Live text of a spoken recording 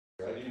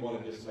I do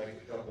want to just make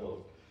a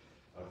couple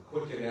of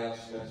quick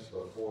announcements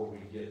before we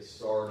get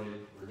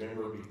started.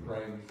 Remember, be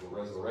praying for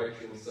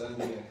Resurrection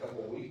Sunday in a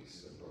couple of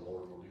weeks, and the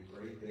Lord will do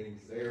great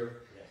things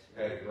there. Yes.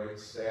 Had a great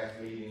staff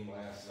meeting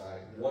last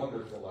night.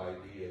 Wonderful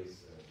ideas,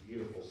 a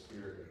beautiful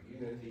spirit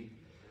of unity.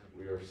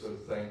 We are so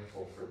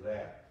thankful for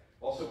that.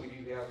 Also, we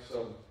do have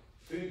some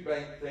food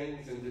bank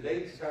things, and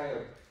today's kind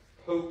of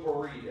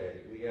potpourri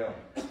day. We have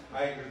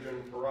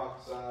hydrogen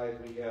peroxide,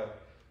 we have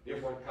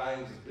different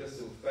kinds of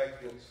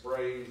disinfectant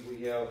sprays,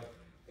 we have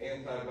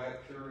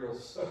antibacterial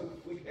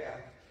soap, we have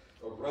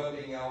a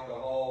rubbing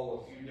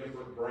alcohol, a few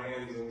different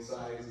brands and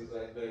sizes,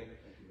 I think.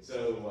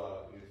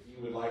 So if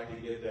you would like to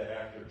get that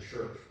after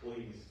church,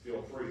 please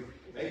feel free.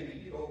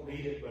 Maybe you don't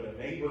need it, but a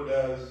neighbor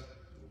does.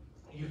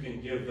 You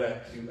can give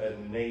that to a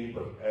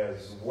neighbor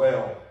as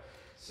well.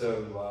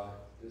 So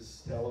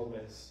just tell them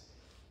it's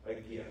a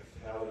gift.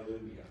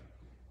 Hallelujah.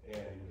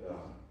 And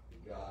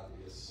God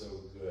is so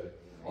good.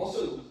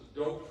 Also,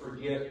 don't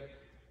forget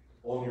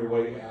on your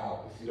way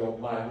out, if you don't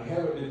mind, we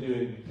haven't been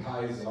doing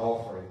tithes and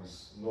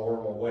offerings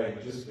normal way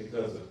just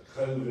because of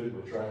COVID.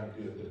 We're trying to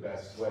do it the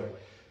best way.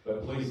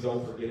 But please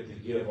don't forget to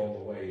give on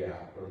the way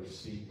out. Brother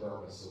Steve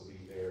Burmas will be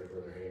there.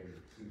 Brother Andrew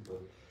Cooper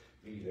will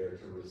be there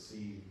to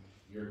receive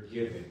your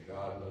giving.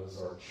 God loves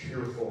our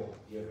cheerful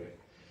giving.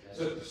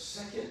 So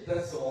 2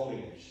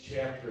 Thessalonians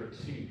chapter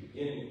 2,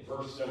 beginning in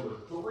verse number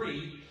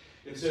 3,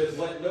 it says,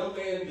 "Let no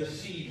man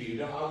deceive you."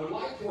 Now, I would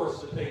like for us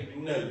to take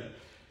note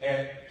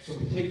at some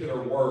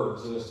particular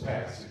words in this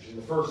passage. And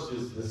the first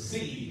is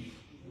deceive.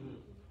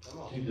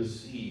 To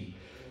deceive.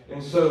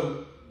 And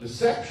so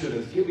deception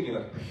is giving an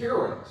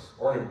appearance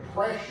or an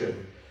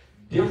impression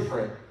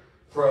different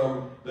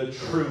from the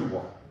true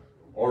one,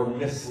 or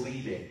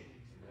misleading.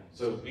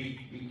 So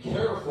be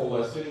careful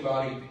lest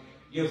anybody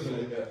gives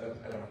an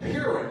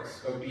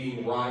appearance of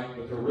being right,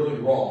 but they're really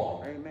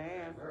wrong.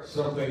 Amen.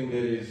 Something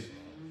that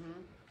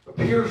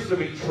appears to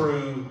be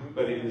true,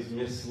 but it is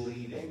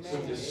misleading. Amen.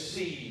 So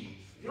deceive.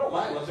 You don't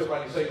mind, let's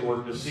everybody say the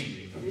word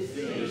deceive.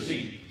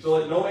 Deceive. So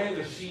let no man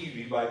deceive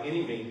you by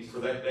any means, for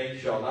that day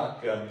shall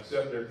not come,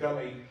 except there come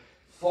a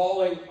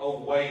falling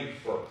away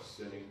first.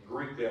 And in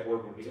Greek that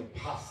word would be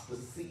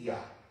apostasia.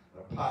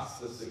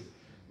 Apostasy.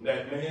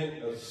 That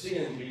man of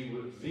sin be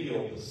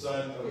revealed, the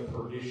son of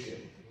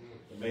perdition.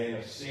 The man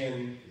of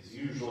sin is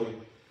usually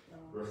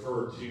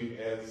referred to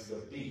as the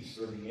beast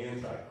or the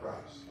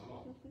Antichrist.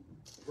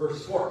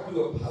 Verse 4,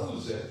 "Who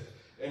opposeth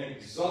and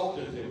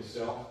exalteth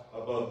himself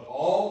above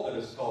all that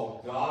is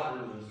called God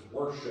or is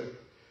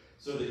worshipped,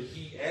 so that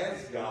he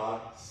as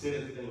God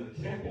sitteth in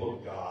the temple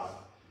of God,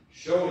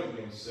 showing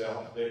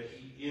himself that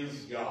he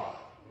is God."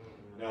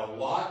 Now,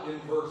 Lot in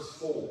verse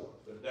 4,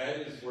 but that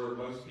is where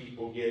most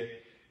people get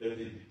that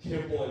the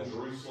temple in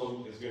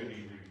Jerusalem is going to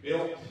be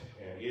rebuilt,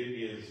 and it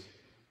is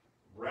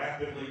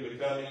rapidly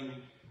becoming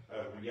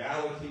a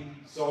reality.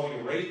 Saudi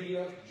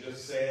Arabia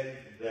just said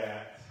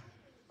that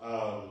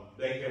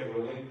they have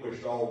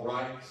relinquished all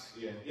rights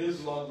in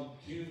Islam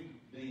to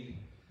the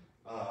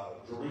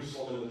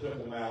Jerusalem and the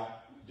Temple Mount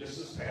just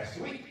this past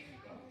week,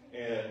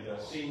 and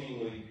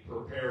seemingly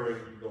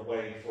preparing the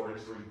way for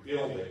its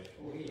rebuilding.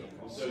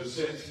 And so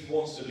since he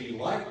wants to be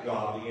like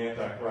God, the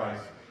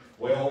Antichrist,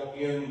 well,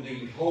 in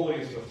the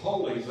holiest of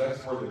holies,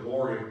 that's where the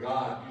glory of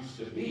God used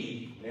to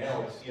be.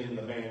 Now it's in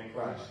the man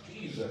Christ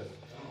Jesus.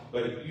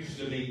 But it used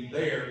to be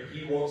there.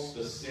 He wants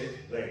to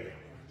sit there,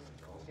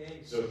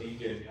 so he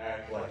can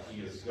act like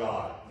he is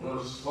God.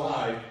 Verse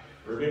 5,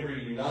 "Remember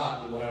ye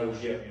not that when I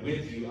was yet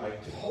with you, I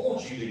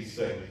told you these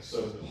things."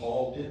 So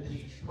Paul did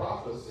teach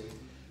prophecy,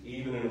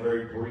 even in a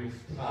very brief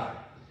time.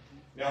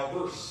 Now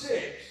verse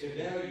 6, "And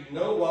now you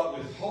know what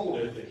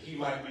withholdeth, that he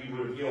might be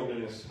revealed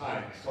in his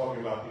time." He's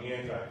talking about the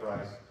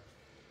Antichrist.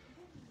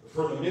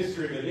 "For the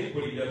mystery of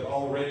iniquity doth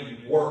already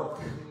work."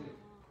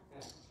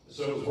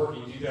 So it was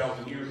working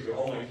 2,000 years ago.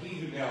 "Only he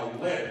who now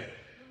letteth,"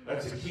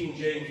 that's a King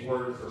James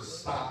word for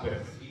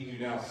stoppeth. "He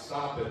who now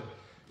stoppeth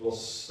will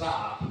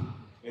stop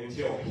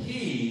until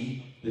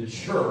he," the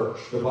church,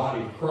 the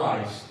body of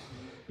Christ,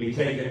 "be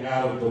taken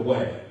out of the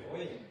way."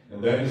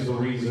 And that is the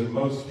reason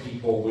most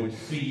people would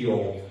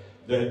feel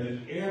that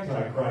the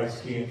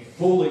Antichrist can't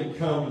fully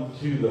come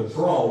to the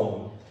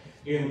throne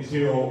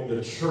until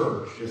the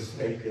church is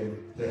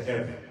taken to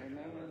heaven.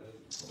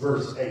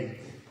 Verse 8.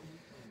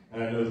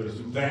 And I know there's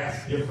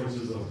vast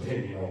differences of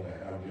opinion on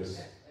that. I'm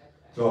just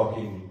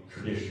talking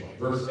traditionally.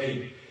 Verse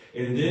 8.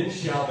 "And then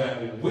shall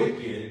that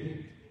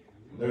wicked,"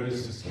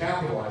 notice it's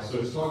capitalized, so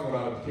it's talking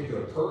about a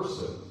particular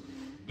person,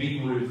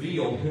 "be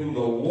revealed, whom the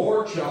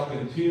Lord shall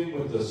consume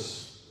with the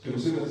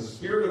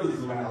spirit of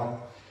his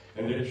mouth,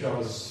 and it shall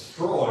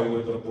destroy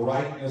with the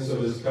brightness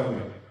of his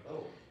coming.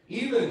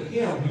 Even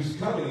him whose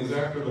coming is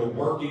after the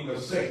working of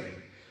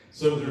Satan."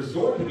 So there's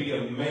going to be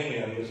a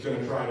man who's going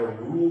to try to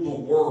rule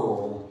the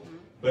world,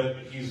 but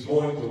he's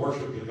going to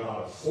worship the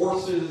God of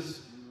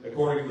forces,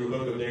 according to the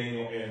book of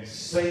Daniel, and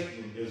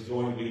Satan is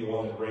going to be the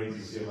one that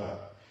raises him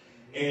up.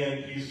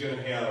 And he's going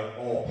to have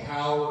all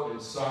power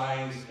and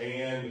signs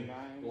and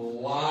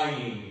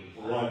lying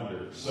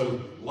wonders. So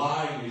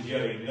lying is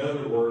yet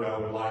another word I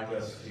would like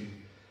us to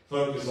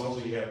focus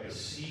also, you have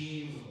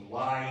deceive,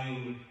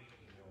 lying,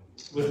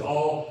 with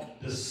all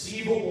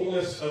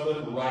deceivableness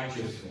of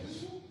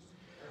unrighteousness.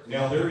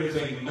 Now, there is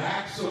a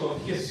maxim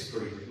of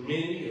history that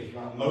many, if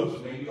not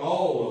most, maybe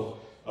all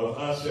of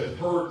us have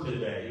heard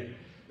today,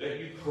 that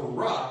you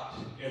corrupt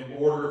in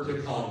order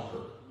to conquer.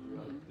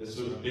 This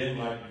would have been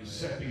like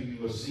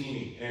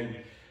Deceptiveness. And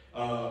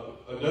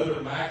another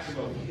maxim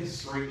of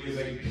history is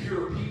a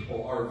pure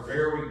people are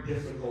very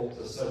difficult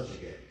to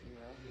subjugate.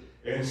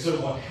 And so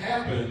what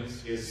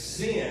happens is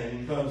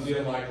sin comes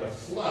in like a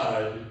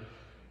flood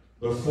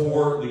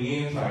before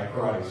the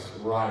Antichrist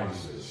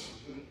rises.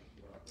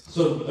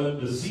 So the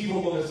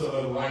deceivableness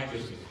of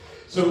unrighteousness.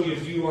 So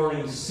if you are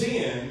in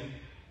sin,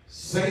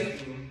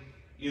 Satan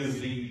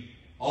is the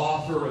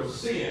author of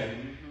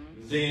sin.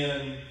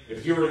 Then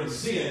if you're in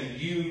sin,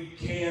 you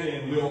can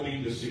and will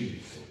be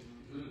deceived.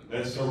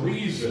 That's the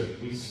reason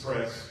we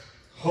stress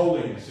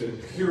holiness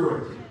and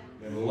purity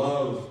and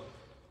love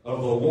of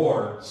the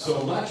Lord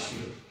so much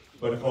here.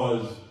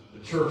 Because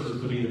the church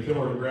is to be the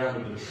pillar and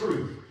ground of the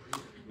truth.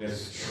 And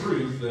it's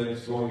truth, then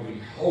it's going to be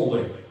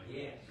holy.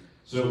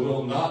 So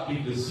we'll not be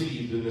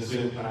deceived in this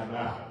end time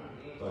hour.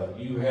 But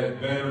you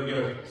had better get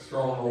a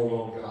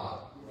stronghold on God.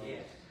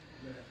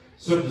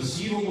 So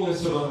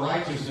deceivableness of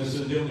unrighteousness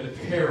in them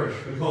that perish,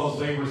 because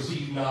they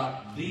receive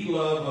not the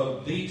love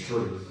of the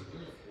truth,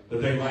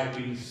 that they might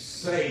be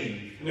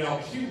saved. Now,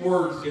 two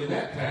words in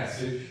that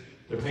passage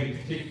to pay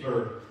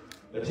particular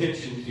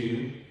attention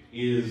to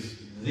is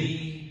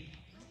the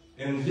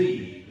and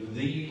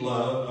the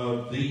love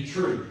of the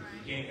truth.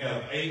 You can't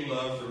have a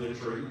love for the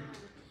truth.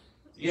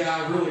 Yeah,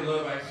 I really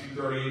love Acts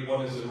 2:38,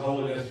 oneness and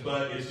holiness,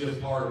 but it's just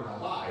part of my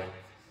life.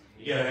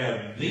 You got to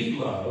have the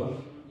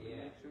love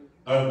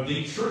of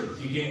the truth.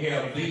 You can't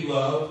have the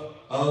love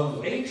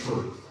of a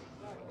truth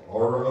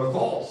or a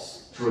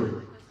false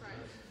truth.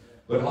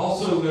 But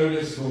also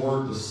notice the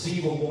word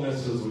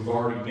deceivableness, as we've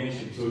already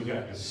mentioned. So we've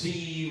got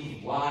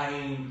deceive,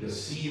 lying,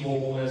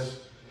 deceivableness.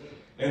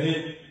 And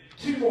then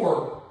two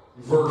more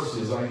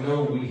verses. I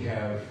know we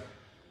have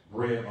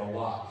read a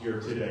lot here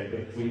today,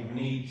 but we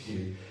need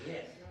to.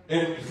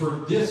 And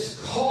for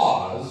this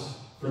cause,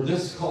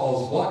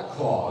 what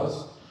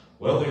cause?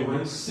 Well, they were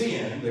in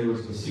sin. There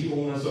was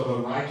deceivableness of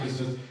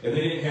unrighteousness, and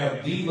they didn't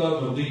have the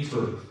love of the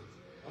truth.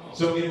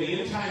 So in the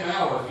end time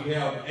hour, if you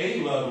have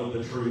a love of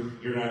the truth,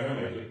 you're not going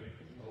to make it.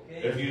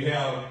 If you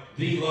have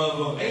the love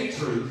of a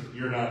truth,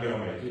 you're not going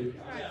to make it.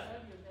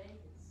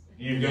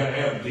 You've got to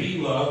have the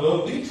love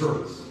of the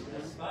truth.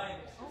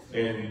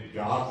 And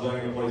God's not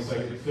going to play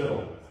second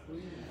fiddle.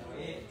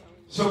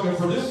 So and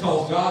for this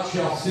cause, God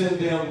shall send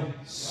them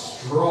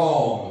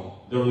strong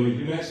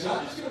delusion. Now, it's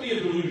not just going to be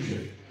a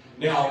delusion.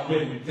 Now,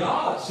 when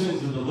God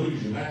sends a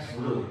delusion, that's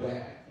really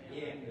bad.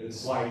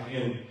 It's like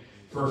in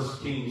 1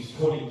 Kings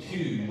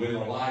 22, when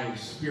a lying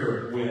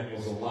spirit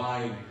was a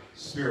lying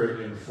spirit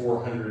in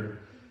 400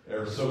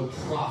 or so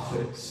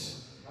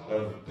prophets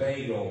of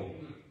Baal.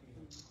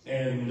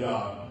 And,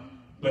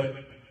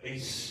 but a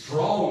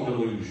strong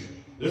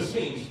delusion. This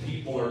means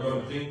people are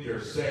going to think they're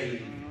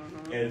saved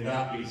and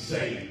not be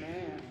saved.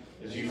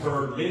 As you've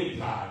heard many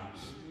times,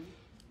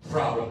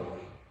 probably,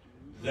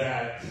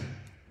 that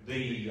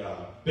the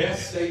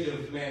best state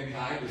of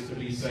mankind is to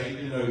be saved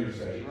and know you're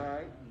saved.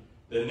 Right.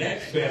 The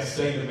next best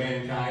state of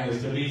mankind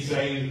is to be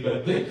saved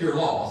but think you're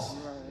lost.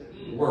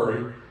 Right.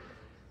 Worry.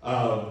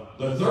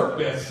 The third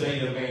best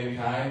state of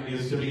mankind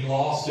is to be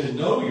lost and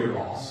know you're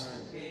lost.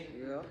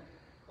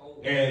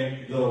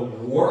 And the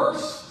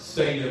worst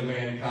state of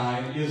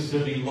mankind is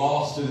to be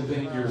lost and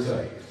think you're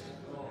saved.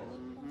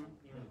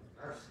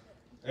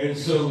 And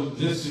so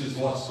this is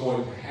what's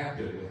going to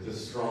happen with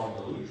this strong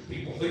delusion.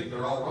 People think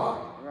they're all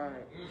right.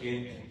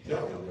 You can't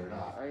tell them they're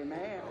not.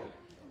 Amen.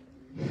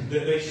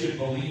 That they should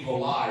believe a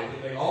lie,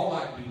 that they all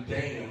might be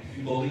damned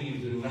who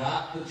believed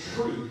not the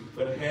truth,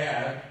 but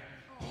had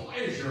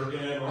pleasure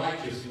in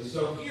unrighteousness.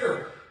 So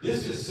here,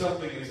 this is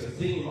something that's a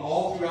theme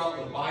all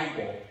throughout the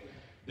Bible,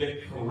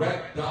 that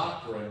correct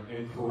doctrine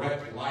and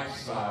correct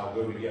lifestyle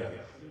go together.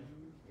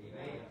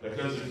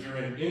 Because if you're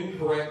in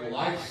incorrect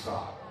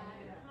lifestyle,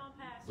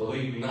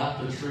 believe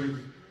not the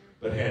truth,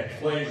 but had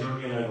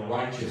pleasure in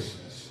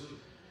unrighteousness.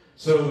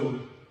 So,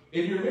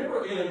 if you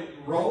remember in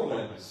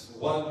Romans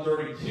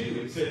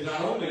 1:32, it said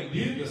not only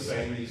do the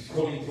same, these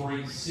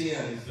 23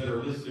 sins that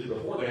are listed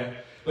before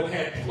that, but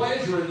had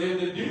pleasure in them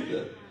that do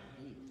them.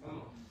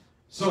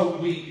 So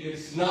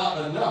it's not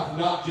enough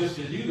not just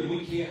to do them.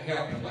 We can't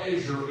have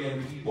pleasure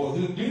in people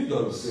who do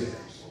those sins.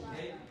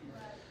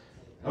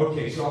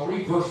 Okay, so I'll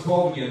read verse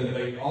 12 again. That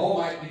they all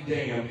might be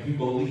damned who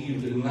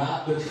believed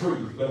not the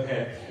truth, but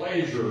had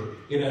pleasure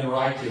in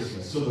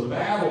unrighteousness. So the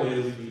battle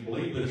is, do you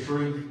believe the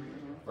truth,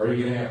 or are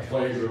you going to have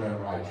pleasure in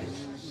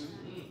unrighteousness?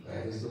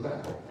 That is the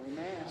battle.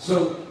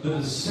 So the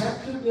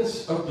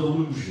deceptiveness of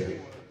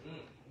delusion,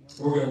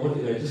 we're going to look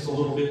at that just a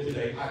little bit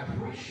today. I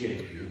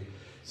appreciate you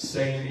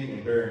standing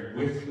and bearing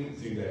with me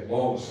through that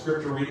long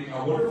scripture reading.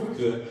 I wonder if we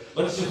could,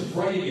 let's just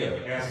pray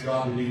together. Ask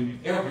God to do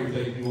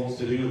everything He wants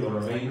to do in the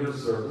remainder of the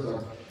service.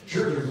 I'm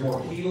Sure, there's more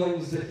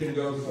healings that can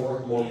go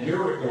forth, more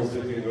miracles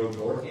that can go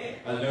forth.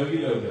 I know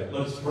you know that.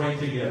 Let's pray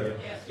together.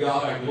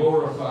 God, I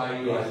glorify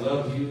you. I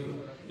love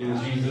you. In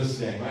Jesus'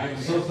 name. I'm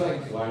so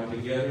thankful I'm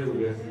together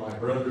with my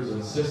brothers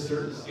and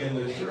sisters in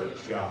the church,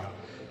 God.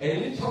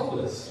 And you told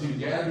us to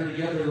gather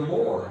together the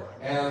more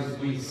as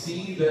we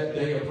see that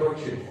day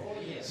approaching.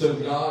 So,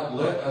 God,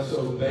 let us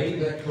obey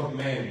that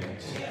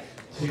commandment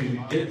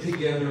to get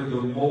together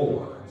the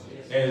more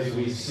as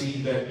we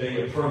see that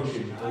day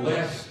approaching.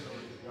 Lest,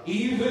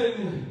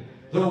 even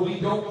though we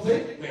don't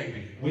think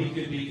maybe we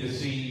could be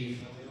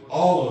deceived,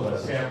 all of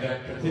us have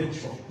that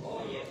potential.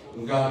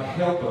 God,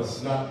 help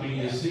us not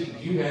be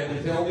deceived. You had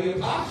to tell the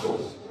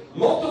apostles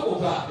multiple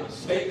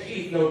times, take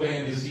heed no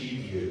man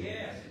deceive you.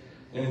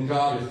 And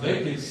God, if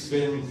they could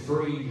spend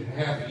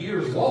 3.5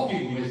 years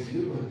walking with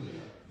you,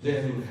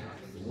 then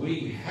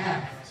we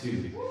have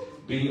to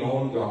be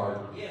on guard.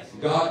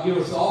 God, give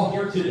us all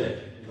here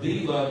today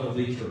the love of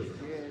the truth.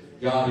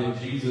 God, in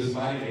Jesus'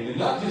 mighty name. And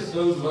not just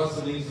those of us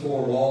in these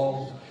four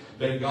walls,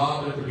 but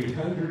God, let there be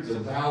hundreds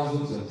and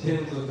thousands and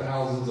tens of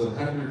thousands and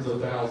hundreds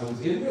of thousands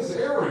in this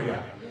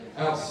area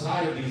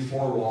outside of these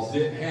four walls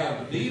that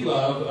have the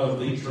love of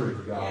the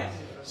truth, God.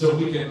 So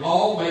we can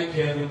all make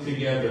heaven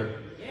together.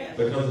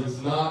 Because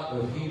it's not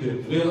of he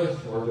that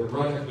willeth or that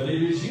runneth, but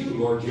it is you,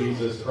 Lord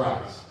Jesus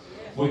Christ.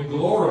 We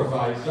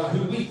glorify. It's not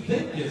who we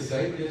think is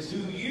saved, it's who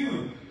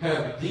you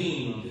have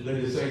deemed that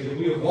is saved. That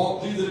we have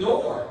walked through the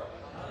door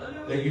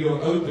that you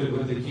have opened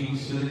with the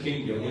keys to the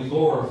kingdom. We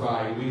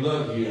glorify you. We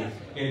love you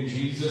in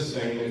Jesus'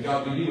 name. And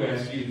God, we do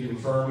ask you to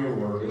confirm your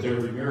word with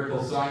every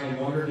miracle, sign,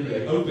 and wonder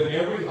today. Open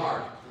every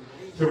heart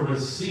to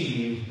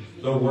receive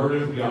the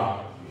word of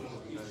God.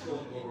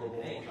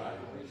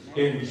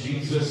 In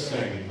Jesus'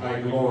 name,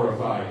 I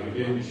glorify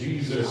you. In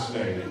Jesus'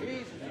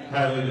 name.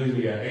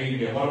 Hallelujah.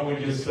 Amen. Why don't we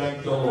just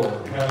thank the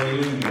Lord?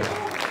 Hallelujah.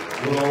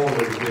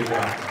 Glory to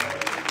God.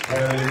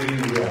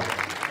 Hallelujah.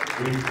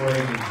 We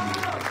praise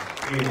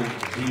you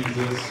in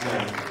Jesus'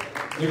 name.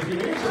 If you're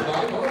near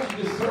somebody, why don't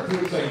you just turn to him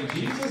and say,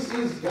 Jesus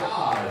is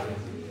God.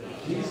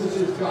 Jesus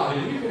is God.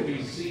 And you can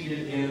be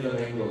seated in the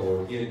name of the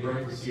Lord. Again,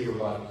 great to see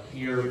everybody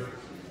here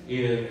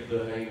in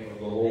the name of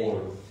the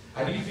Lord.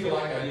 I do feel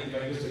like I need to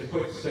make just a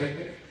quick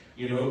statement.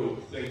 You know,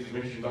 things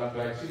mentioned about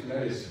vaccine,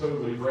 that is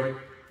totally great.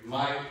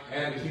 My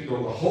attitude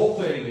on the whole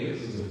thing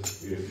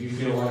is if you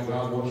feel like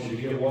God wants you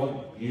to get one,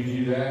 you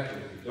do that.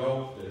 If you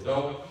don't, then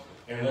don't.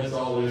 And that's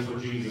all it is for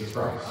Jesus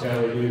Christ.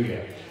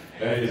 Hallelujah.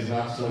 That is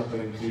not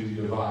something to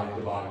divide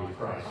the body of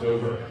Christ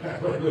over.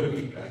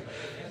 Hallelujah.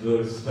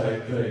 Those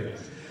type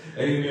things.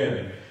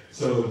 Amen.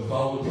 So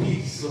follow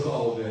peace with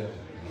all men.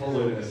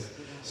 Holiness.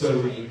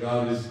 So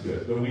God is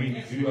good. But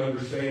we do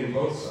understand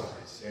both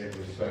sides and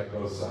respect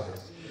both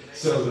sides.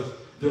 So,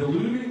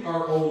 deluding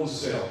our own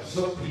selves.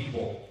 Some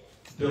people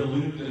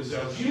delude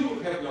themselves.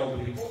 You have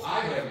known people, I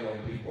have known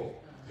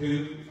people,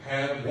 who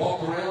have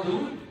walked around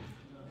deluded,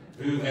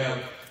 who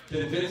have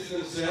convinced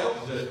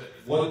themselves that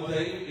one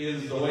thing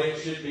is the way it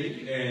should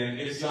be, and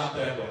it's not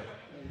that way.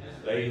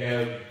 They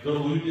have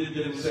deluded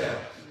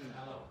themselves.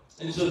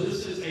 And so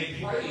this is a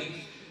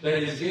phrase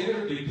that has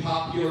entered the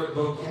popular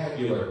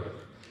vocabulary.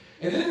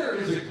 And then there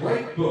is a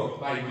great book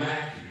by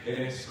Mackey, and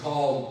it's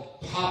called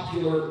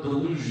Popular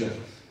Delusion.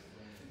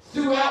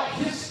 Throughout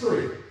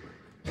history,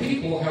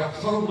 people have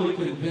totally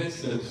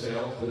convinced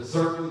themselves that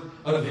certain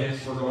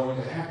events were going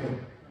to happen.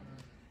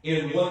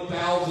 In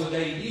 1000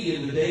 AD,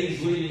 in the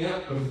days leading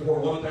up before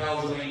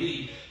 1000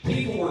 AD,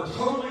 people were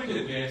totally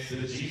convinced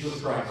that Jesus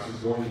Christ was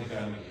going to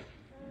come again.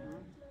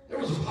 There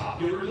was a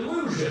popular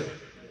delusion.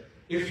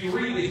 If you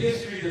read the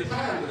history of the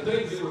time, the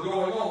things that were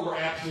going on were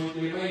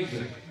absolutely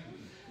amazing.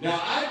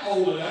 Now, I'm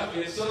old enough,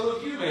 and some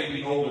of you may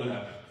be old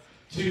enough,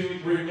 to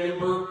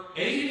remember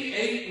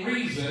 88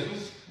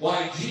 reasons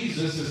why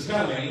Jesus is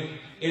coming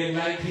in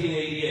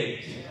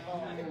 1988.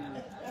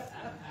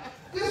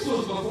 This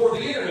was before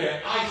the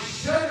internet. I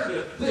shudder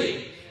to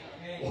think,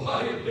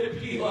 why did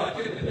it be like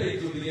in the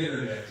days of the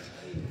internet?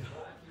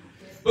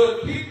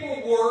 But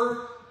people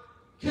were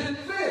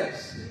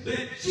convinced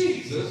that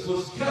Jesus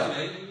was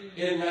coming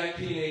in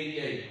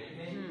 1988.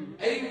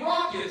 A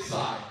rocket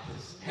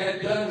scientist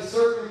had done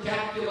certain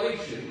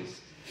calculations,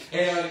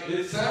 and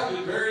it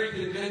sounded very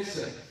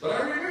convincing. But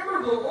I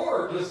remember the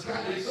Lord just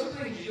kind of,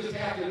 sometimes you just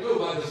have to go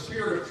by the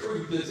Spirit of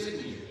truth that's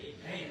in you.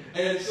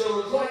 And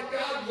so it's like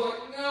God was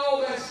like,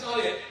 no, that's not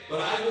it.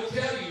 But I will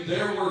tell you,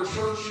 there were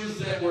churches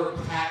that were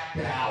packed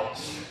out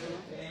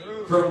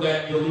from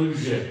that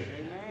delusion.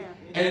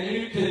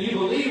 And can you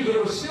believe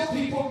there were still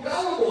people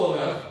gullible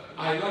enough?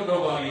 I know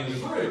nobody in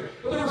this room,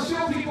 but there were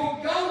still people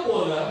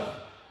gullible enough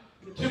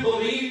to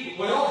believe,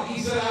 well, he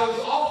said I was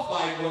off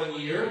by 1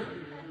 year.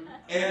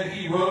 And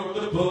he wrote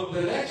the book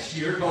the next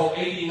year called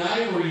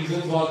 89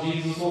 Reasons Why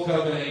Jesus Will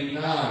Come in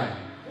 89.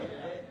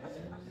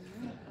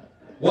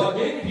 What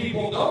many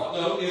people don't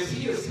know is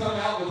he has come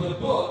out with a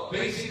book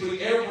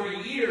basically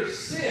every year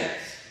since.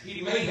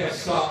 He may have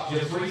stopped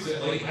just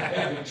recently, I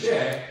haven't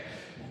checked,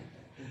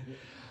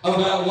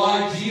 about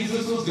why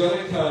Jesus was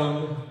going to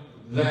come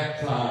that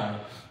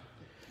time.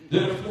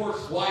 Then, of course,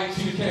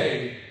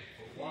 Y2K.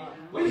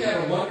 We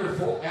had a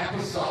wonderful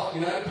apostolic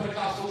United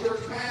Pentecostal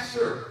Church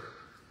pastor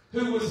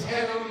who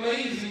had an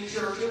amazing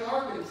church in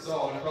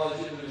Arkansas. And I probably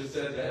shouldn't have just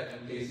said that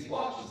in case he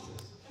watches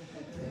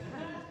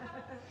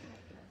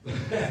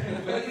this. An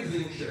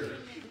amazing church.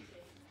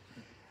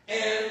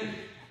 And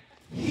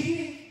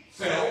he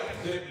felt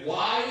that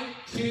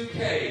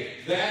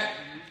Y2K, that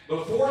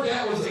before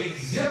that was a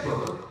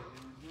zipper,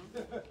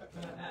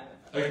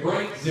 a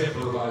great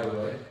zipper, by the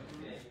way,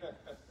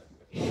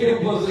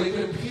 it was a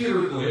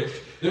computer glitch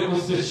that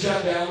was to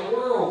shut down the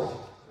world.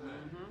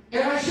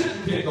 And I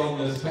shouldn't pick on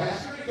this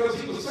pastor because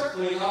he was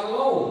certainly not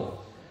alone.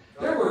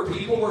 There were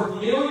people worth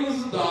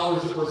millions of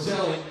dollars that were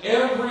selling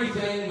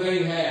everything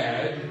they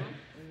had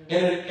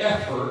in an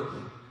effort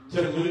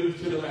to move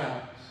to the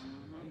mountains,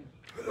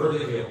 or the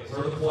hills,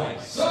 or the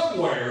plains,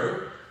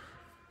 somewhere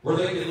where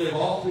they could live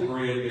off the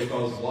grid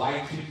because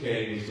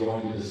Y2K was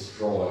going to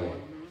destroy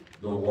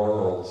the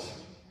world.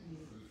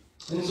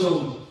 And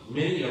so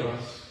many of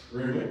us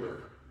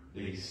remember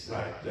these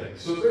type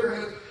things. So there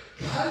has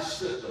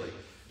constantly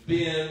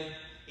been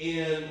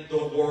in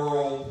the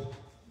world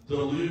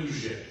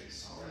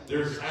delusions.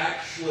 There's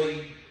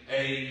actually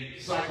a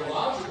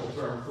psychological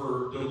term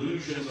for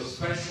delusions,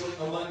 especially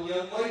among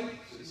young ladies.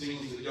 It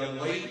seems that young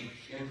ladies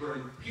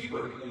entering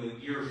puberty in the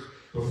years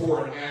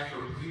before and after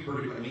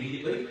puberty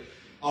immediately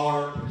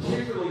are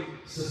particularly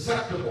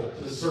susceptible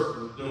to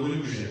certain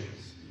delusions.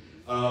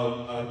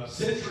 A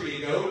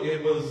century ago,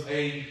 it was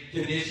a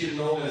condition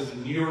known as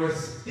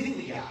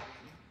neurasthenia,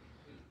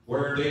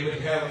 where they would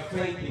have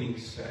fainting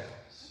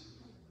spells.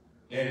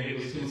 And it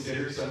was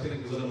considered something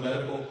that was in a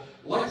medical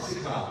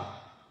lexicon.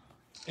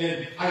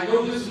 And I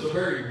know this is a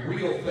very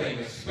real thing,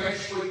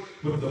 especially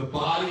with the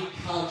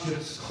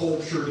body-conscious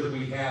culture that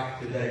we have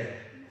today.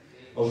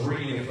 I was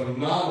reading a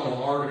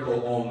phenomenal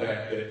article on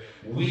that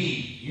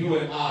you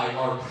and I,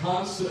 are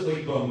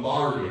constantly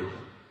bombarded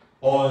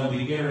on the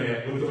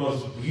internet with the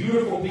most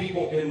beautiful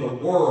people in the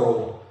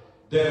world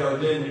that are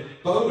then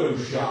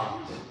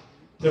photoshopped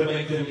to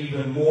make them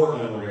even more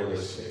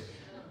unrealistic.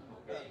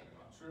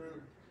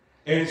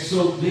 And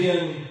so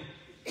then,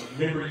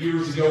 remember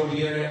years ago when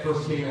the internet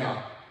first came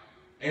out,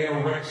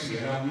 anorexia,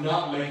 and I'm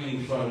not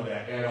making fun of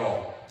that at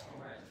all,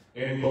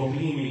 and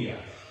bulimia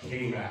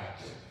came out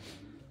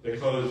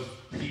because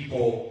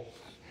people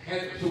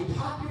had, so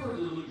popular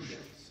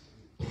delusions,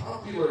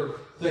 popular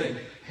things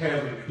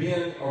have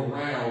been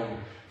around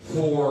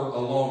for a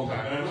long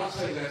time. And I'm not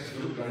saying that's a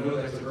delusion. I know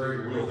that's a very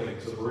real thing.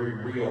 It's a very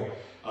real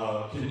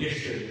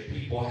condition that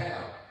people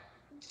have.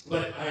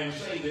 But I'm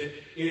saying that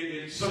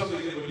it's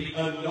something that would be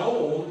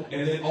unknown,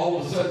 and then all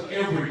of a sudden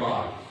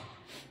everybody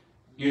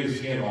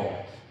is in on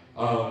it.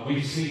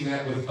 We've seen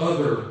that with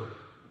other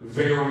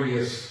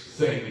various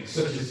things,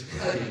 such as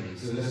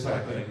cuttings and this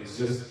type of thing.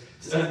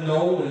 It's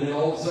unknown, and then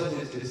all of a sudden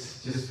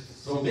it's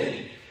just so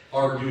many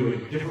are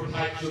doing different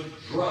types of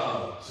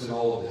drugs and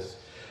all of this.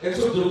 And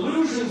so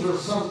delusions are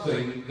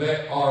something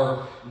that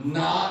are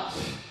not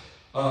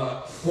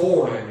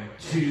foreign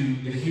to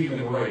the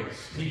human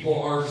race.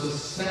 People are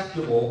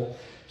susceptible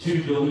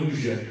to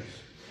delusions.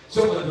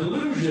 So a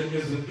delusion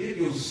is an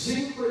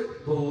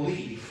idiosyncratic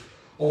belief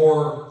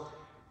or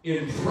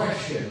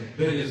impression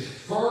that is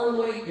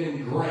firmly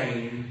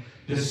ingrained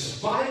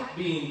despite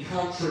being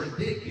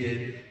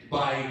contradicted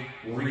by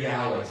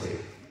reality.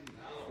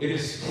 It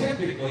is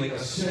typically a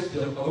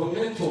symptom of a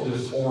mental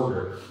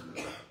disorder.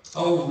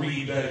 I'll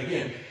read that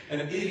again. An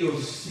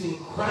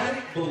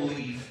idiosyncratic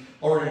belief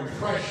or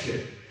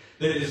impression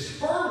that is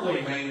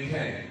firmly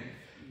maintained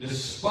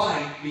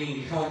despite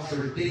being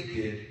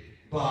contradicted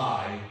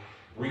by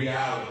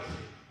reality.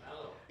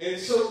 And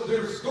so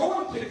there's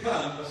going to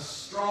come a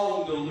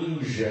strong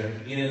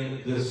delusion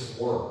in this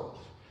world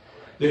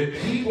that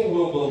people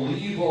will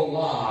believe a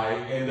lie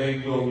and they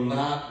will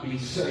not be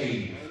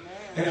saved.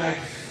 And I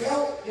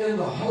felt in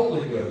the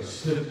Holy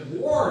Ghost to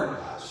warn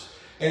us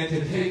and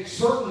to take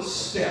certain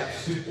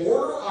steps, to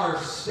order our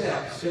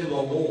steps in the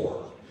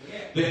Lord,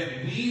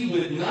 that we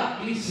would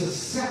not be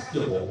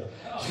susceptible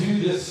to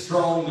this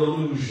strong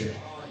delusion.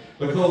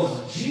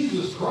 Because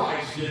Jesus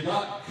Christ did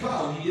not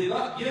come, He did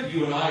not give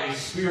you and I a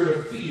spirit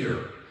of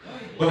fear,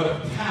 but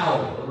of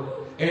power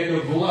and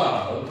of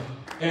love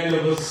and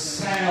of a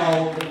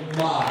sound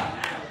mind.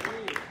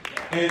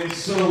 And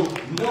so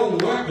no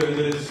weapon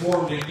that is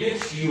formed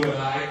against you and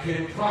I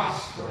can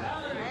prosper.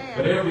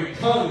 But every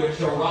tongue that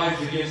shall rise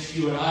against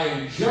you and I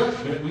in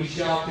judgment we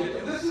shall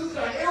condemn. This is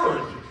the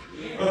heritage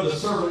of the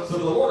servants of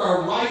the Lord.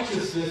 Our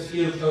righteousness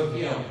is of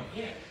Him.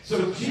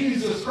 So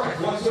Jesus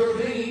Christ, whatsoever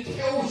thing He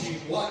tells you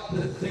what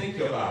to think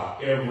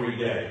about every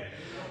day.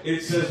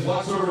 It says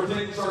whatsoever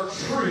things are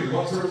true,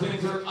 whatsoever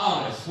things are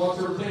honest,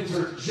 whatsoever things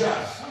are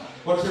just,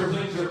 whatsoever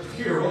things are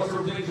pure,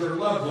 whatsoever things are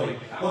lovely,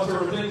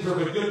 whatsoever things are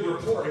of a good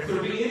report. If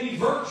there be any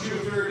virtue,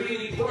 if there be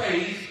any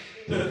praise,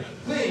 to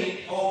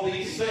think all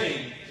these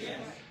things.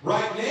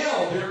 Right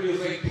now, there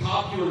is a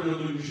popular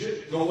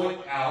delusion going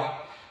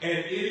out, and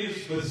it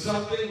is with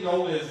something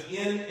known as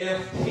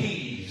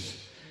NFTs.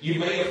 You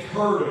may have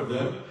heard of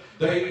them.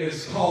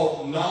 It's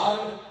called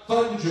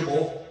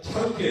non-fungible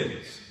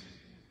tokens.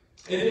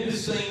 And it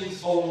is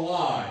things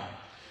online.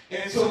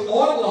 And so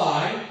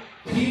online,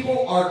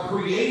 people are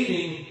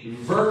creating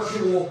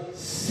virtual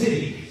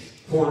cities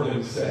for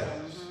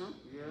themselves.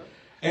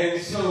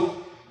 And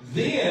so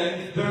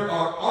then there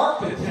are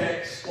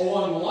architects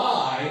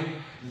online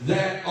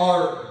that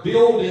are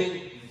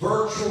building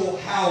virtual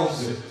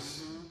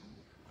houses.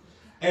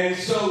 And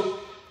so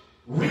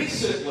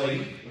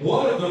recently,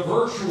 one of the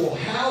virtual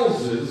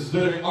houses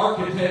that an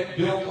architect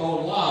built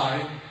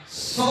online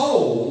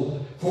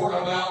sold for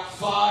about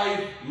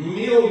 5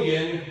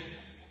 million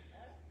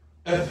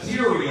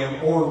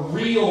Ethereum, or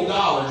real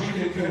dollars. You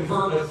can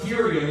convert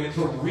Ethereum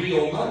into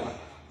real money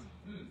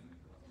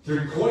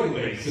through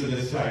Coinbase and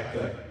this type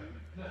thing.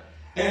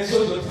 And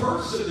so the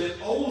person that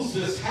owns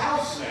this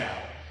house now,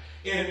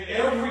 in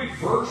every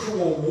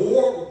virtual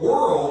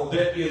world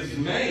that is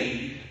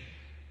made,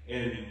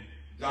 and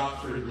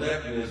Dr.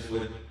 Leibniz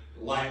would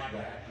like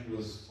that. He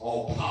was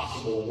all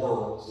possible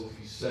worlds if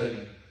you study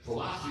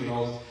philosophy and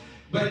all this.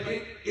 But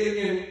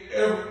in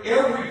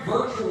every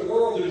virtual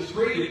world that is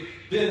created,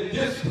 then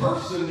this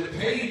person that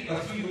paid a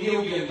few $1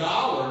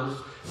 million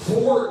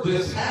for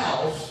this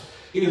house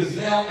is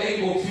now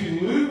able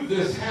to move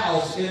this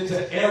house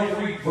into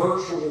every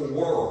virtual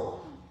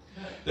world.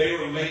 They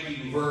were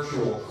making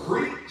virtual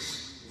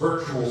creeks,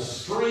 virtual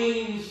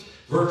streams,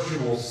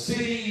 virtual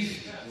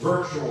cities,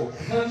 virtual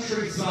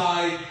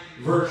countryside,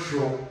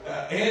 virtual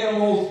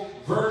animals,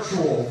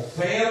 virtual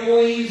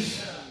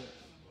families.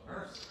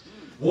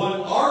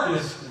 One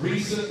artist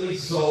recently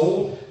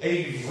sold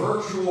a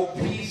virtual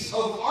piece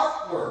of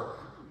artwork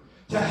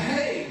to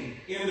hang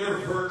in their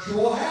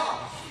virtual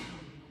house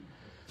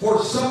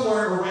for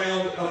somewhere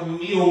around $1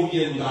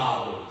 million.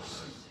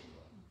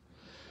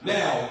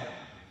 Now,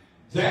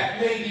 that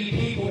may be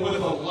people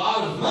with a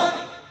lot of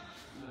money,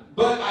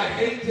 but I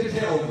hate to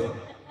tell them,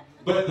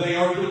 but they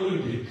are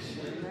deluded.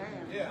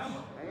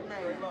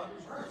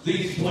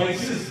 These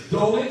places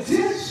don't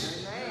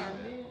exist.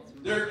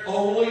 They're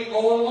only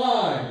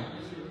online.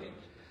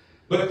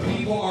 But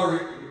people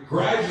are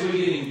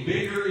gradually getting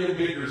bigger and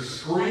bigger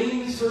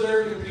screens for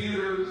their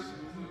computers,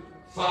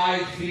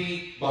 5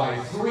 feet by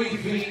 3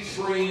 feet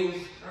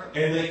screens,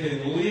 and they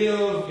can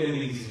live in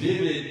these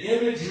vivid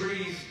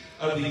imageries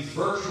of these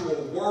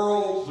virtual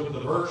worlds with the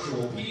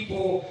virtual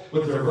people,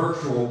 with their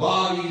virtual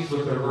bodies,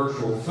 with their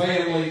virtual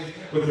families,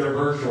 with their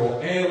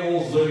virtual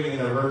animals, living in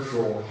their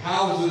virtual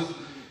houses.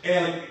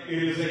 And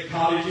it is a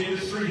cottage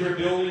industry. They're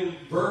building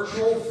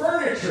virtual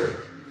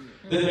furniture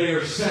that they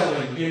are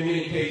selling, in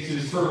many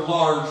cases, for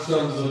large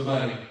sums of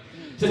money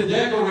to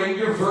decorate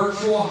your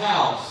virtual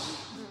house.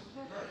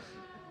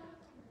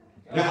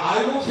 Now,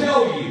 I will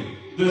tell you,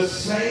 the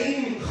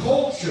same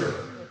culture,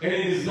 and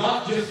it is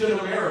not just in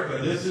America,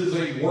 this is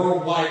a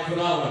worldwide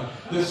phenomenon,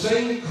 the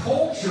same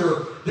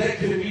culture that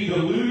can be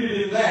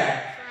deluded in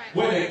that,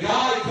 when a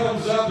guy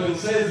comes up and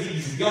says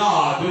he's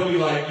God, they'll be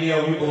like,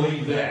 yeah, we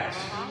believe that.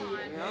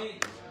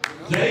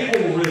 They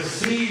will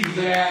receive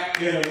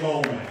that in a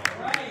moment.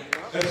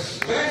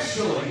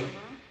 Especially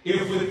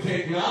if with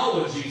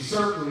technology,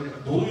 certain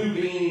blue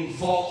beam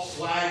false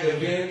flag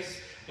events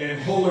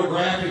and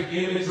holographic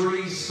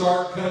imageries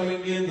start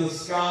coming in the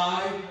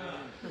sky.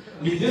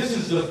 I mean, this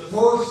is the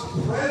first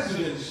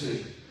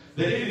presidency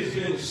that it has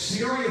been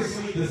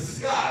seriously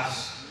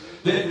discussed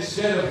that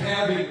instead of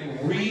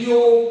having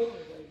real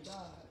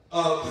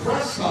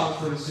press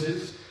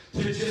conferences,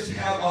 to just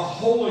have a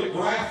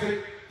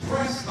holographic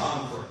press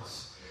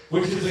conference,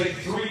 which is a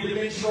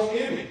three-dimensional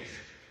image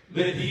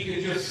that he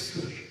can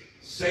just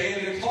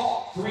stand and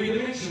talk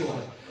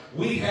three-dimensionally.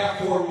 We have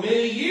for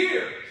many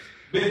years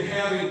been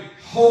having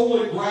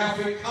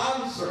holographic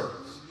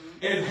concerts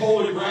and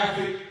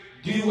holographic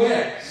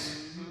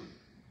duets.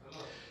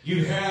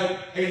 You had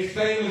a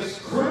famous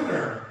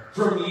crooner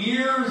from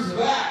years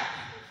back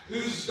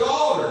whose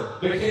daughter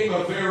became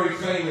a very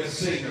famous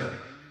singer.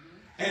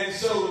 And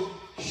so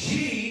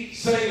she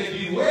sang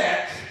a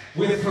duet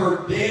with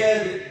her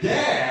dead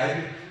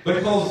dad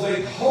because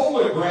they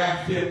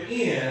holographed him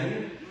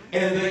in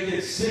and they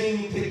could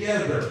sing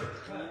together.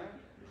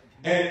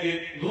 And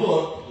it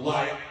looked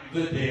like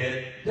the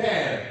dead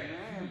dad.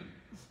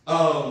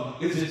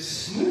 Is it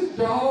Snoop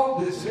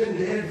Dogg that's been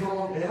dead for a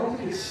long time? I don't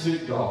think it's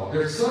Snoop Dogg.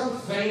 There's some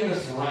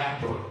famous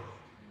rapper.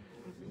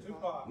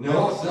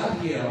 No, it's not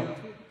him.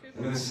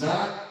 And it's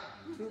not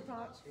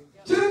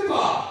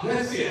Tupac.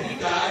 That's it. He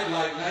died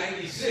like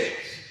 96.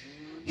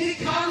 He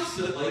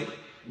constantly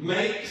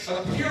makes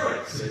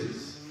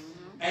appearances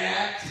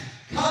at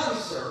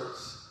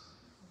concerts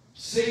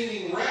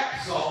singing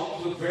rap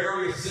songs with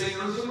various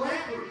singers and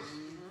rappers.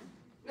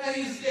 Now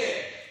he's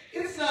dead.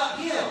 It's not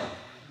him.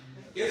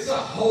 It's a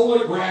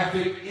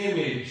holographic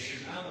image.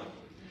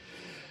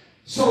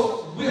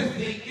 So with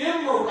the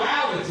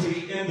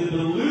immorality and the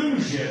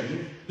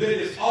delusion that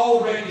is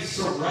already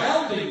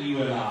surrounding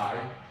you and I,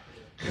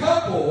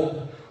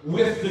 coupled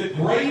with the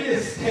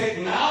greatest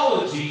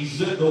technologies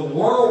that the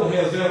world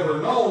has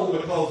ever known,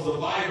 because the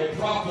Bible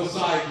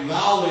prophesied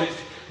knowledge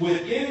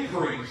would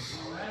increase,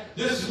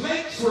 this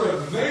makes for a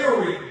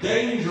very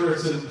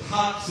dangerous and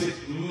toxic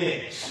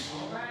mix.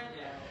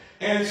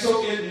 And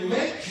so it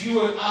makes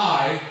you and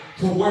I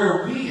to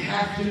where we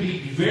have to be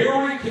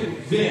very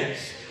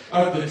convinced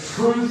of the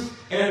truth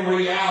and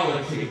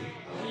reality.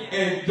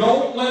 And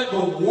don't let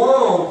the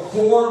world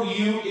form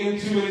you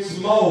into its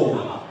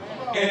mold.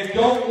 And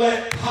don't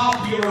let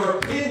popular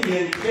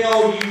opinion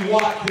tell you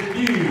what to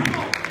do.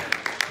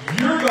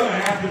 You're going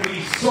to have to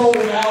be sold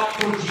out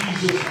for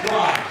Jesus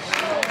Christ.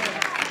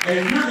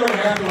 And you're going to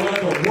have to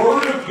let the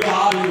Word of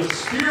God and the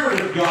Spirit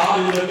of God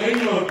in the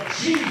name of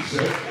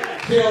Jesus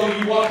tell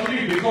you what to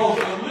do. Because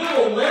a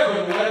little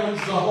leaven leavens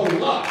the whole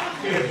lump.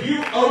 If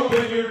you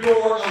open your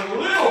door a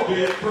little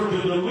bit for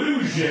the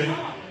delusion,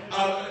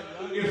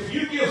 if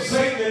you give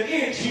Satan an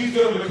inch, he's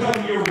going to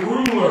become your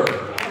ruler.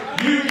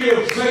 You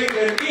give Satan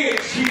an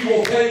inch, he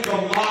will take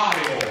a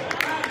mile.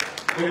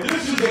 And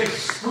this is a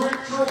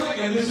scriptural thing,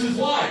 and this is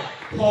why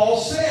Paul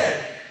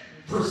said,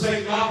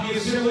 forsake not the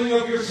assembling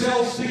of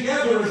yourselves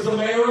together as the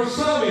manner of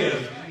some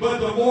is, but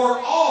the more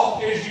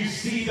oft as you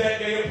see that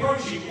day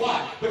approaching.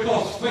 Why?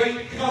 Because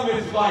faith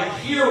cometh by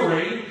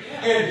hearing,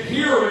 and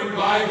hearing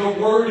by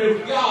the Word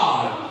of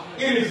God.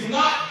 It is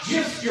not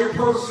just your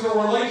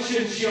personal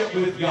relationship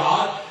with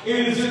God.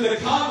 It is in the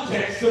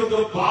context of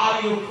the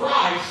body of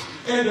Christ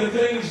and the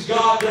things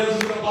God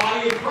does in the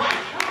body of Christ.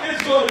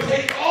 It's going to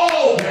take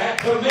all that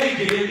to make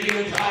it in the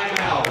end time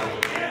hour.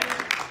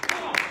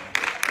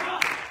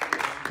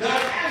 Now,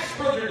 I asked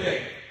Brother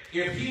Dave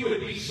if he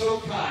would be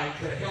so kind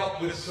to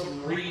help with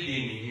some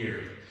reading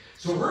here.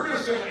 So we're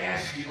just going to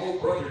ask you, oh,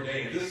 Brother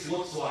Dave, this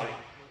looks like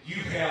you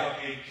have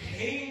a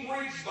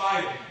Cambridge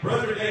Bible.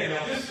 Brother Dan,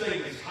 now this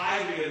thing is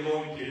highly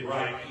anointed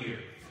right here.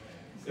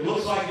 It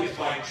looks like it's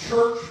by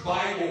Church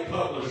Bible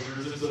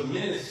Publishers. It's a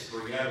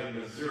ministry out of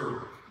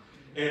Missouri.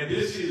 And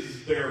this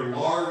is their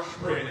large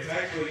print. It's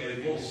actually a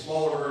little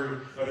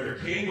smaller of their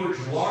Cambridge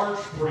large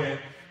print.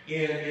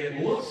 And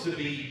it looks to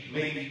be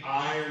maybe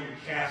iron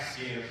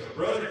calfskin. So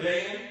Brother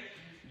Dan,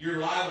 you're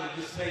liable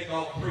to just take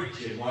off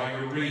preaching while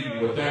you're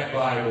reading with that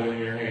Bible in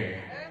your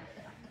hand.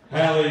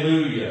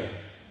 Hallelujah.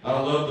 I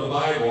love the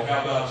Bible.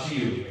 How about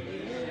you?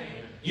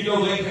 You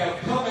know, they have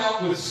come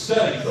out with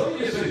studies. Let me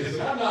just say this.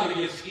 I'm not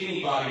against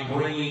anybody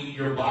bringing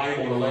your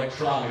Bible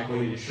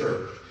electronically to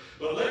church.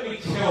 But let me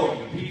tell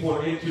you, people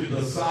are into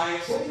the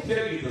science. Let me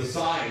tell you the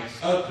science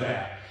of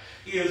that.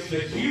 Is the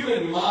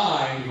human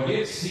mind, when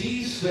it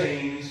sees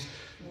things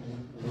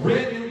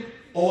written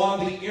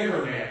on the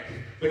internet,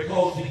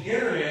 because the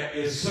internet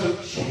is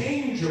so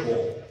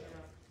changeable,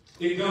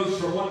 it goes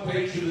from one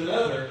page to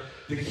another.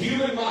 The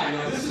human mind,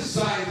 now this is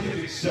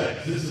scientific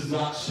studies. This is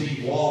not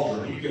Steve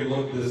Waldron. You can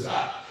look this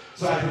up.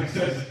 Scientific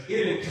studies.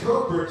 It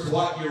interprets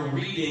what you're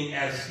reading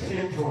as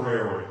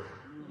temporary.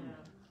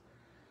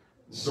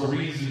 It's the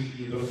reason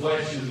the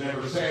flesh is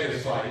never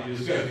satisfied. It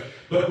is good.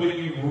 But when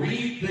you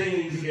read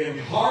things in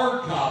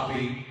hard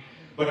copy,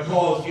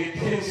 because it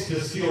tends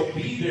to still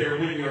be there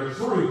when you're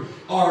through,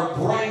 our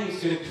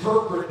brains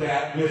interpret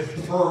that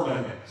with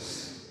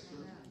permanence.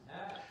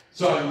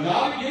 So I'm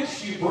not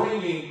against you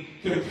bringing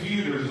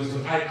computers.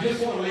 I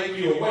just want to make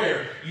you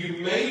aware,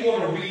 you may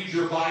want to read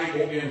your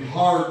Bible in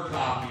hard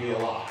copy a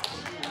lot.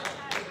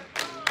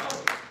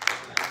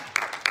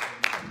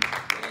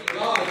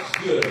 God's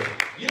good.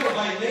 You know,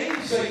 my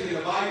namesake in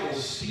the Bible,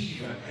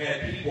 Stephen,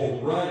 had people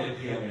run at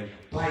him and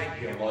bite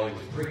him while he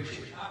was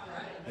preaching.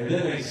 And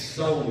then they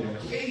stole him.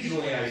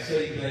 Occasionally I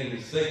say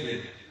things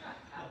thinking,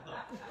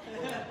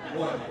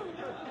 what?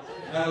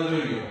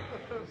 Hallelujah.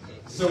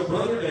 So,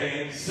 Brother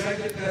Dan, 2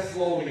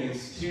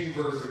 Thessalonians 2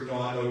 verses, no,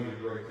 I know you're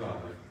very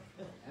confident.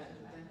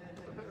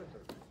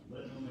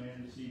 Let no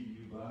man deceive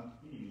you by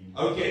any means.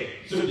 Okay,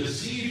 so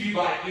deceive you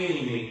by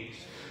any means.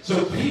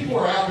 So people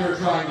are out there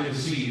trying to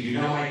deceive you.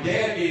 Now, my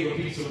dad gave a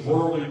piece of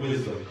worldly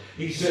wisdom.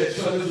 He said,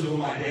 so this is when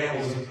my dad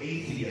was an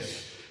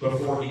atheist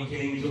before he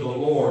came to the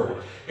Lord.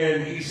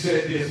 And he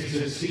said this, he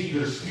said, see,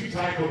 there's two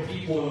types of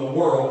people in the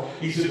world.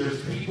 He said,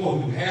 there's people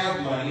who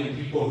have money and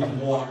people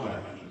who want money.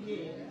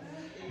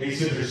 He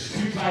said there's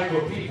two types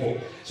of people.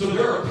 So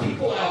there are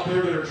people out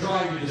there that are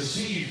trying to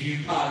deceive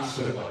you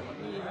constantly.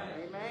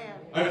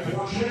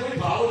 Unfortunately,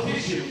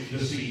 politicians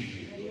deceive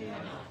you.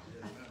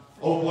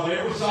 On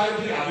whatever side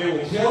of the aisle, they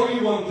will tell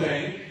you one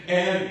thing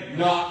and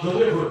not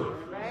deliver.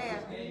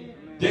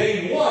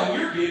 Day one,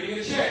 you're getting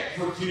a check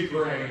for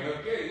 $2,000.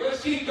 Okay,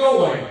 let's keep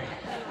going.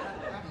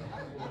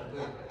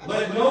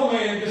 Let no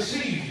man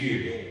deceive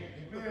you.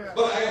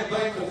 But I am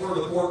thankful for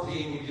the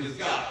 14 we just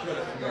got.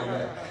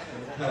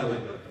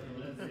 Hallelujah.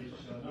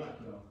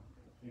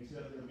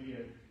 Except there be a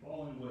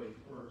falling away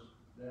first,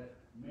 that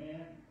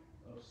man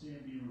of sin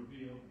be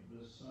revealed,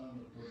 the son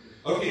of perdition.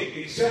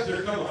 Okay, except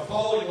there come a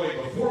falling away.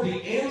 Before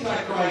the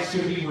Antichrist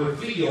can be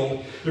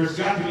revealed, there's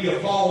got to be a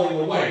falling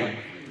away.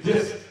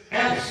 This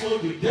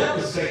absolutely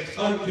devastates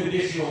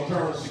unconditional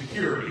eternal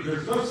security.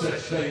 There's no such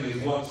thing as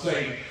once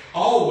saved,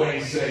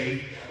 always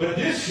saved. But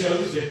this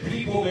shows that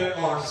people that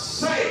are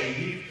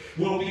saved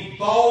will be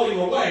falling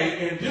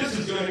away, and this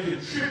is going to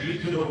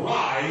contribute to the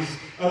rise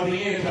of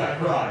the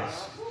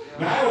Antichrist.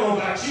 Now, I don't know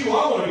about you,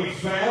 I want to be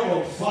found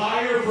on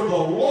fire for the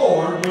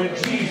Lord when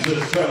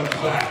Jesus comes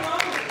back.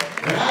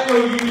 And I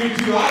know you do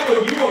too. I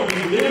know you want to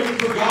be living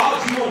for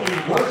God. You want to be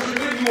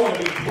worshiping. You want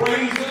to be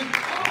praising.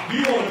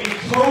 You want to be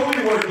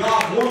totally where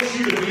God wants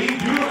you to be.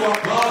 Doing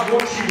what God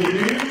wants you to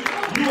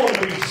do. You want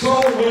to be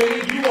soul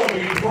winning. You want to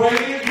be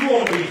praying. You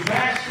want to be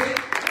fasting.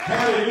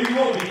 Hallelujah. You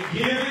want to be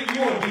giving.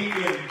 You want to be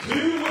in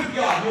tune with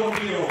God. You want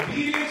to be in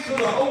obedience to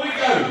the Holy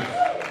Ghost.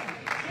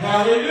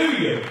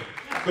 Hallelujah.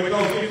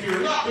 Because if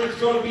you're not, there's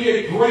going to be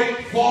a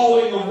great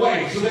falling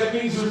away. So that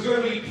means there's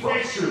going to be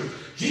pressure.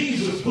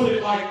 Jesus put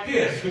it like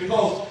this,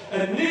 because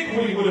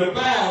iniquity would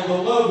abound, the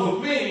love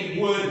of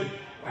many would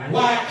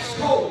wax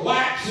cold.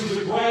 Wax is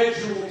a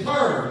gradual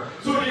term.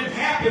 So it didn't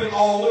happen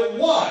all at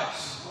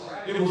once.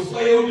 It was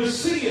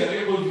Laodicea.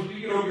 It was,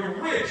 you're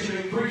rich and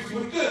increased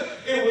with good.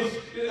 It was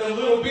a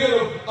little bit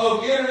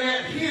of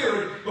internet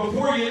here.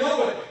 Before you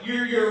know it,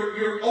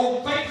 you're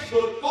on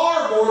Facebook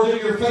far more than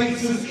your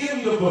face is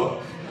in the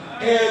book.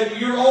 And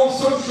you're on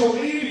social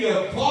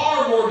media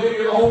far more than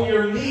you're on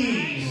your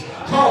knees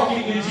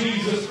talking to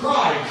Jesus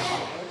Christ.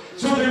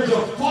 So there's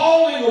a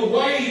falling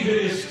away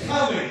that is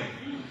coming.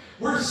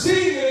 We're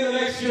seeing it in the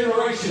next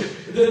generation.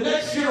 The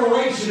next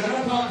generation, and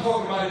I'm not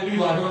talking about a new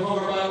life, I'm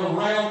talking about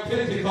around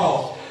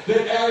Pentecost,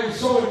 that I'm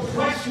so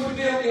impressed with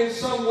them in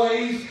some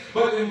ways,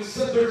 but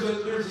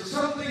there's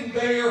something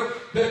there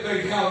that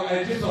they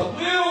have just a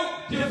little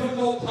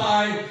difficult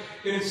time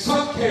in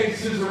some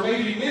cases, or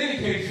maybe many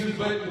cases,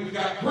 but we've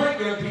got great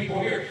young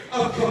people here,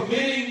 of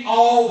committing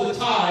all the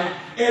time,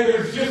 and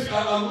there's just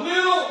a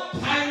little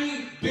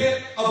tiny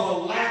bit of a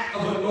lack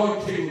of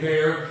anointing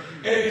there,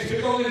 and it's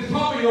because it's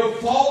probably no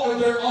fault of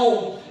their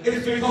own.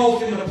 It's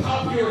because in the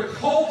popular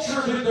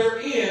culture that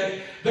they're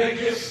in, they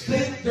just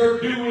think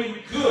they're doing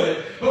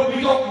good, but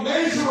we don't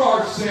measure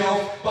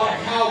ourselves by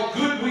how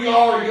good we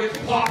are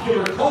against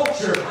popular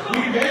culture.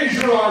 We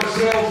measure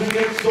ourselves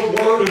against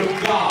the Word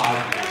of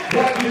God.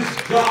 What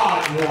does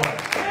God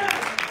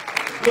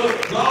want?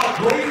 Look, God,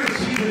 greater is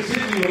He that's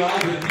in you and I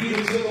than He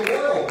that's in the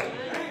world.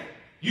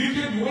 You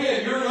can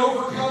win. You're an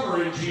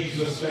overcomer in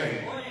Jesus'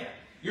 name.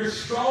 You're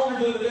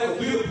stronger than the devil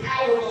through the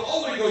power of the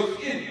Holy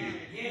Ghost in you.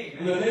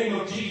 In the name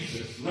of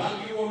Jesus,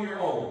 not you on your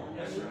own.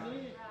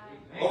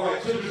 All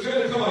right, so there's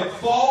going to come a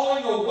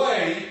falling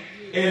away,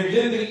 and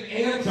then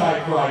the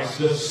Antichrist,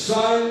 the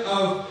son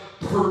of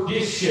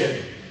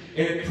perdition.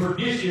 And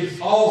perdition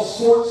is all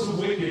sorts of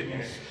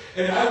wickedness.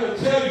 And I will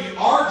tell you,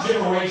 our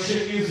generation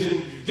is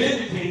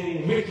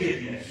inventing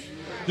wickedness.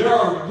 There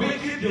are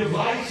wicked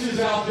devices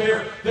out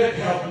there that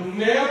have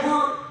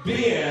never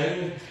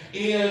been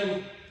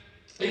in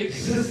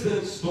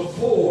existence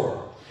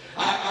before.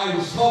 I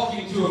was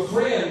talking to a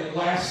friend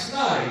last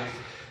night,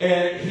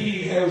 and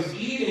he was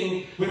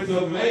eating with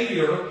the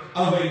mayor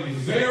of a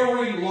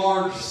very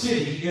large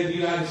city in the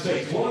United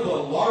States, one of the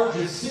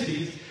largest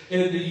cities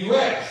in the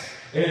U.S.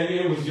 And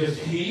it was just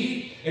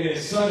he and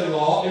his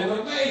son-in-law and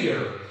the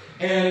mayor.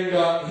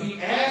 And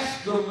he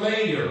asked the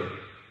mayor,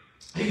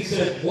 he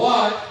said,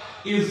 what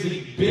is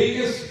the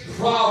biggest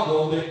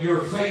problem that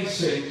you're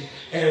facing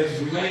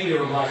as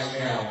mayor right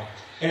now?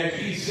 And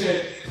he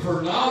said,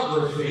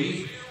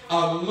 pornography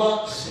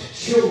amongst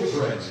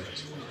children.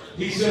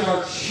 He said,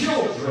 our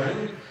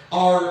children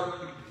are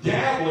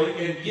dabbling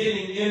and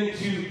getting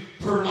into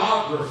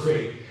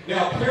pornography.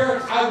 Now,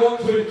 parents, I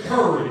want to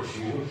encourage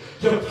you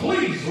to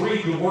please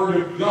read the Word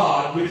of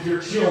God with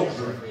your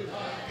children.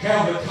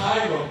 Have a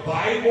time of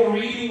Bible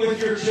reading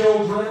with your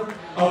children,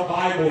 a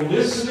Bible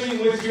listening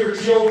with your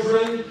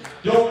children.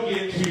 Don't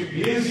get too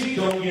busy.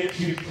 Don't get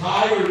too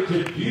tired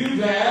to do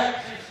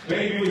that.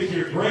 Maybe with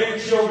your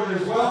grandchildren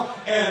as well.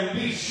 And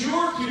be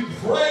sure to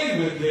pray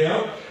with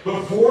them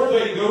before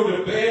they go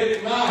to bed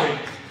at night.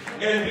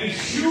 And be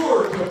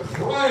sure to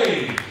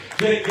pray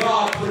that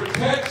God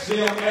protects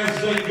them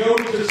as they go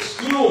to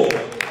school.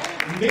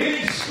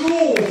 Many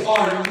schools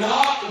are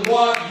not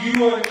what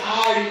you and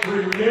I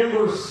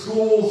remember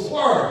schools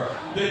were.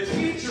 The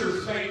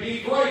teachers may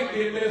be great,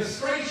 the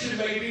administration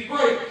may be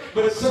great,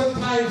 but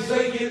sometimes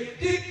they get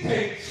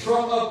dictates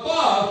from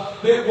above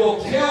that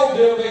will tell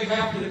them they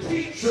have to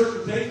teach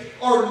certain things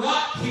or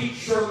not teach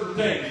certain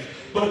things.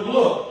 But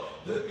look,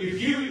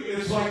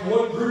 it's like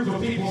one group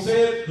of people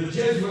said, the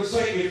Jesuits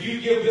say, if you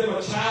give them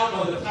a child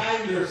by the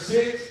time they're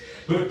 6,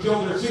 but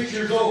until they're 6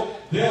 years old,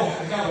 they'll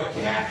have a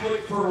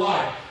Catholic for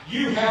life.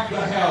 You have to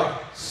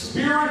have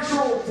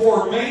spiritual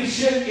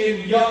formation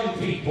in young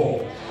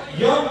people.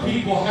 Young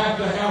people have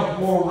to have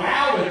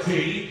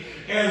morality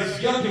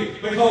as young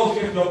people. Because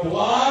if the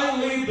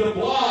blind lead the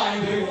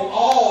blind, they will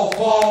all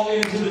fall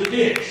into the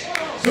ditch.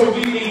 So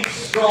we need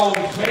strong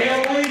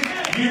families.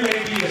 You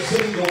may be a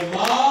single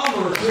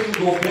mom or a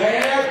single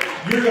dad.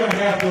 You're going to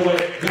have to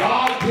let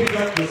God pick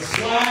up the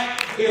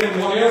slack in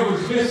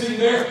whatever's missing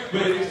there.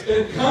 But it's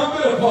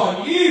incumbent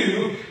upon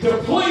you to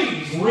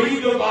please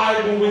read the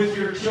Bible with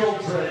your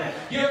children.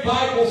 Get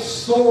Bible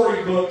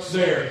storybooks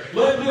there.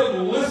 Let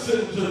them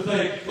listen to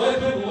things. Let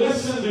them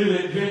listen to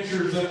the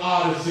Adventures in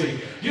Odyssey.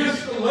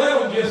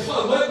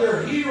 Let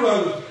their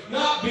heroes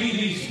not be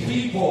these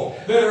people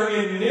that are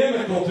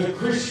inimical to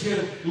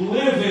Christian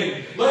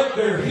living. Let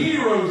their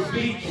heroes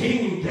be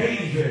King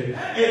David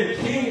and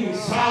King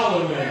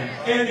Solomon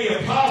and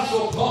the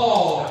Apostle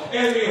Paul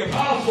and the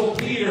Apostle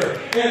Peter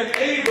and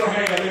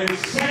Abraham and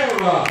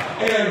Sarah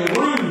and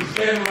Ruth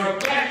and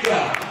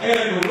Rebecca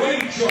and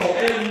Rachel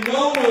and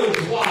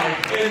Noah's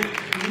wife and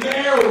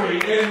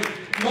Mary and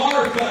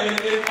Martha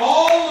and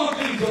all of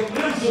these,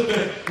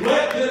 Elizabeth,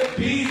 let them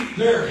be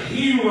their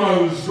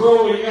heroes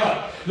growing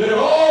up. That,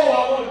 oh,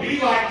 I want to be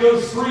like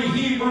those 3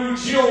 Hebrew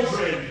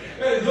children.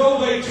 And though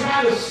they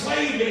try to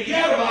slay me,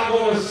 yet am I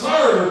going to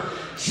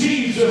serve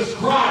Jesus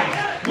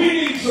Christ. We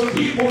need some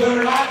people that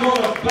are not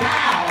going to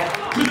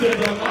bow to the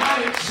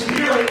demonic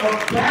spirit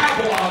of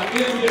Babylon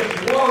in this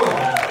world.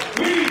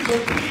 We need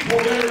some people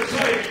that are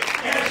saying,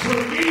 as for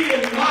me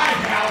and my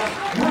house,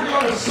 we're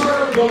going to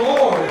serve the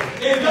Lord.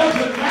 It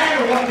doesn't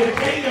matter what the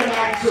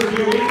Canaanites are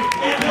doing.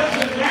 It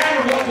doesn't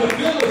matter what the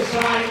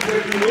Philistines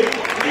are doing.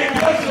 It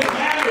doesn't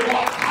matter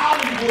what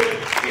Hollywood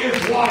is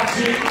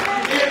watching.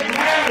 It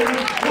matters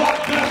what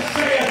thus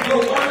saith the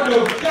Word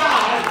of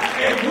God,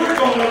 and we're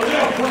going to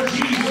live for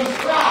Jesus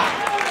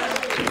Christ.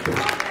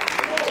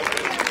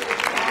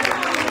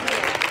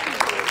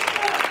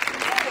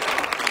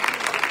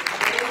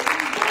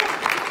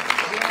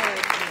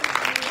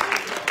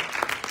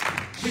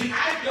 See,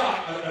 I've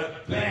got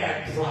a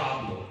bad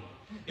problem.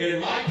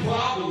 And my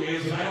problem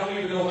is, and I don't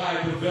even know how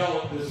I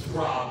developed this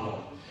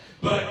problem,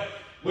 but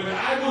when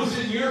I was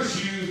in your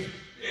shoes,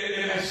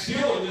 and I'm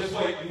still in this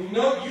way,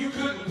 no, you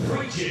couldn't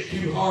preach it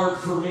too hard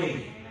for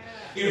me.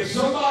 If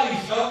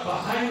somebody's up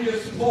behind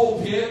this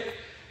pulpit,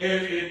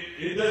 and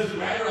it doesn't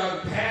matter, I'm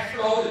a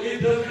pastor, all that,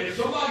 it doesn't, if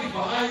somebody's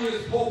behind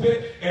this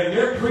pulpit and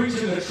they're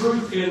preaching the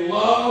truth in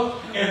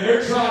love and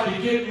they're trying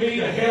to get me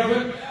to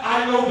heaven,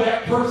 I know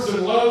that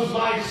person loves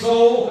my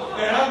soul,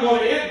 and I'm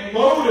going to, it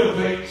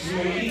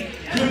motivates me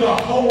to the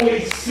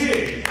holy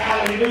city.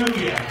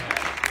 Hallelujah.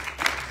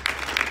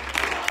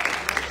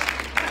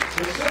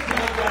 And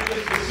sometimes I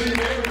get to send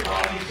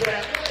everybody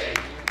that way.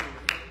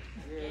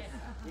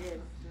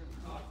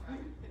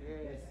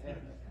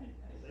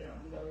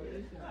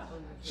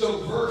 So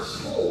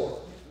verse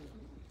 4.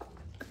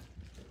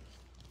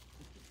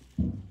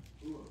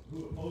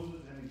 Who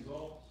opposes and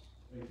exalts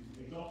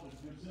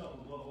himself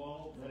above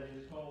all that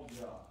is called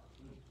God,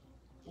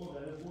 or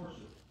that is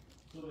worship,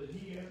 so that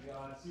he as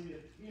God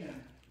sitteth in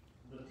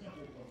the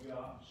temple of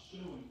God,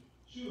 shewing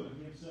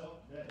himself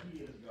that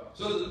he is God.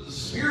 So the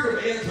spirit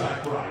of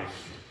Antichrist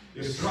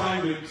is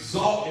trying to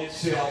exalt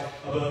itself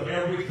above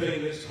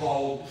everything that's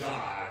called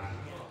God.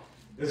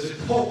 As a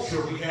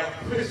culture, we have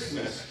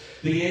Christmas.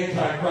 The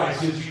Antichrist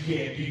says you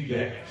can't do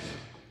that.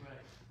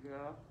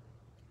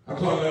 I'm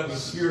talking about the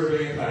spirit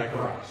of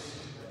Antichrist.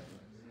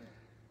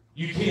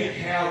 You can't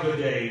have a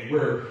day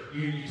where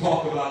you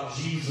talk about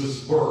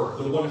Jesus' birth.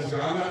 The one that's,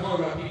 I'm not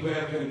talking about people who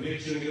have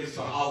conviction against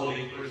the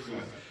holiday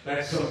Christmas.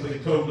 That's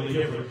something totally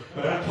different.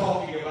 But I'm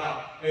talking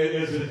about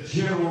as a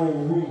general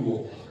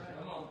rule.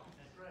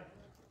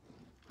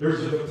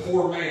 There's a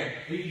poor man.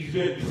 He's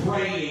been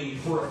praying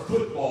for a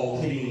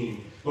football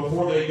team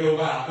before they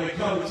go out. They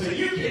come and say,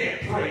 you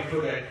can't pray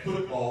for that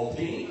football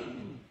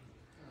team.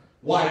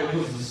 Why?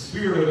 Because the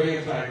spirit of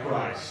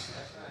Antichrist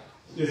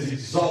is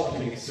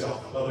exalting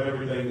itself above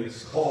everything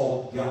that's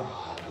called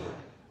God.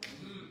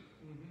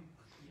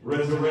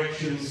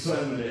 Resurrection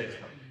Sunday,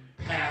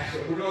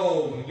 Passover.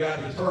 No, you got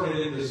to turn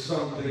it into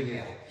something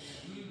else.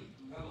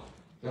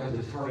 Got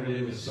to turn it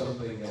into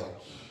something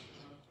else.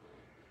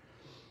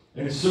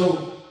 And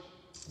so,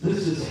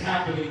 this is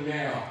happening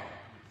now.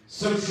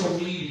 Social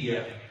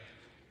media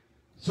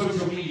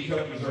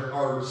companies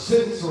are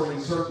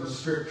censoring certain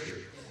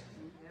scriptures.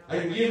 I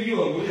can give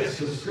you a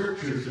list of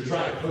scriptures to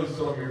try to post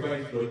on your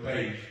Facebook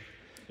page,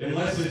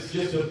 unless it's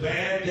just a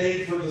bad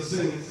day for the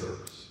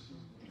censors.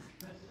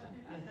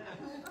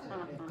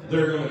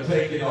 They're going to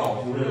take it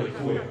off really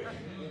quick.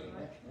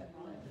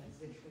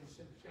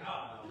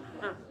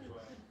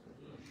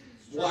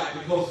 Why?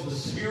 Because of the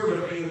spirit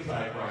of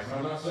Antichrist.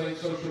 I'm not saying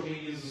social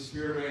media is the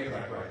spirit of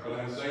Antichrist, but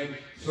I'm saying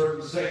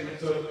certain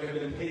segments of it have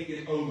been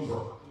taken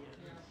over.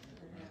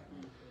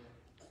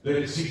 That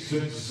it seeks to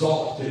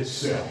exalt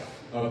itself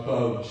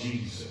above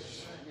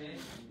Jesus.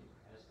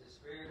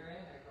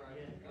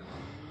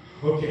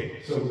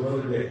 Okay, so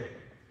Brother David.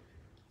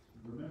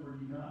 Remember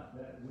you not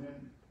that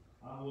when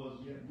I was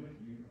yet with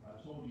you,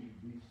 I told you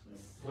these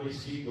things.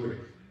 Please keep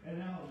reading. And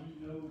now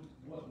you know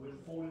what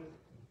withholdeth,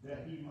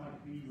 that he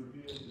might be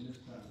revealed in this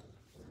time.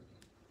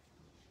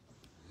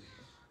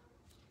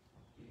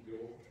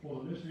 For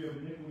the mystery of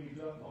iniquity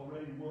doth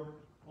already work.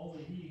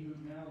 Only he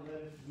who now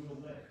letteth will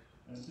let,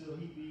 until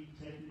he be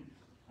taken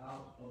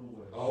out of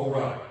the way. All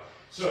right.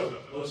 So,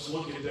 let's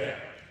look at that.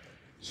 It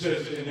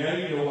says, and now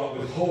you know what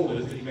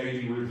withholdeth, that he may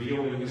be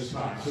revealed in this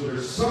time. So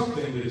there's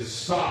something that is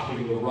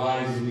stopping the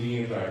rise of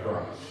the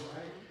Antichrist.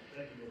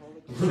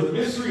 For the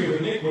mystery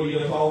of iniquity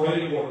doth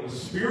already work. The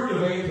spirit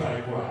of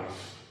Antichrist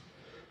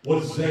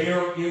was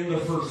there in the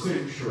first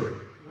century.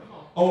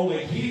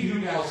 Only he who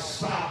now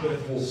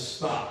stoppeth will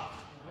stop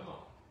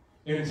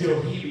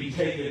until he be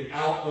taken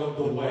out of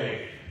the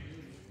way.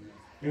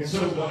 And so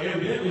what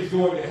evidently is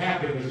going to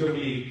happen is going to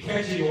be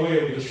catching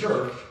away of the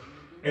church,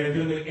 and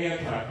then the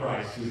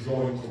Antichrist is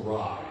going to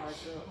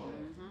rise.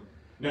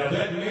 Now,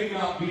 that may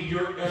not be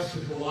your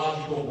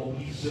eschatological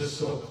belief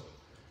system,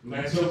 and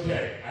that's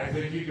okay. I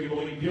think you can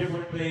believe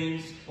different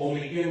things on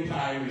the end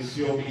time and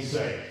still be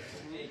saved,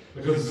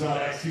 because it's not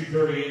Acts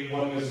 2:38,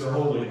 oneness or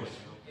holiness.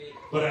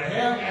 But I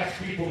have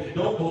asked people that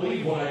don't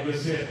believe what I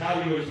just said,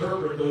 how do you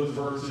interpret those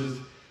verses,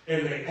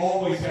 and they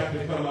always have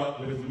to come up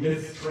with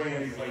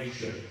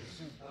mistranslations.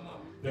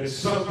 That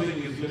something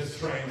is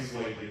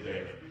mistranslated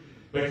there,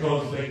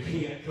 because they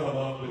can't come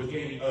up with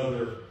any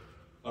other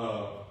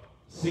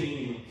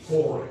theme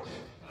for it.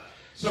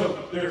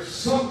 So there's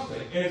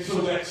something, and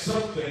so that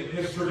something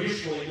has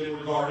traditionally been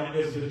regarded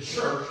as the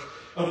church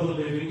of the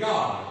living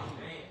God.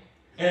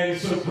 And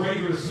so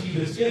greater is he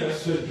that's in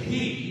us than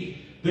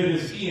he that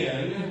is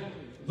in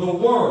the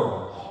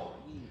world.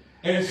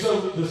 And so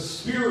the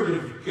Spirit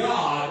of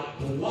God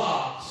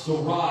blocks the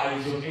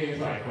rise of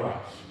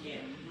Antichrist.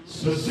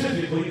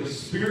 Specifically, the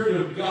Spirit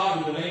of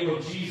God in the name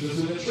of Jesus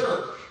in the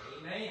church.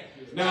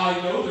 Now,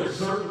 I know there's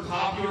certain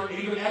popular,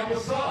 even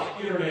apostolic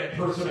internet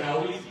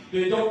personalities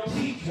that don't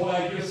teach what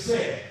I just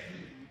said.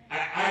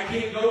 I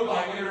can't go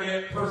by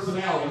internet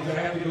personalities. I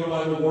have to go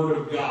by the Word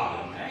of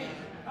God.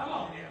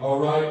 All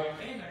right?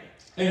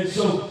 And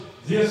so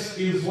this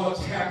is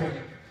what's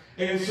happening.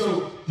 And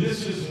so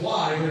this is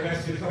why there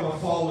has to come a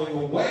falling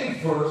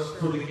away first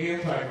for the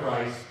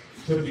Antichrist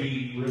to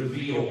be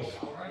revealed.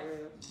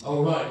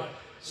 All right.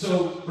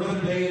 So,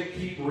 Brother Dan,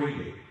 keep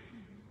reading.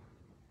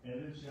 And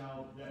then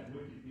shall that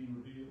wicked be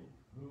revealed,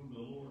 whom the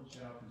Lord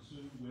shall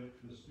consume with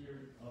the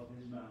spirit of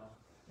his mouth,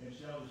 and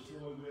shall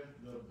destroy with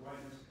the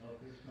brightness of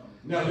his coming.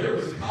 Now, there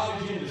is a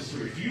cottage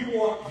industry. If you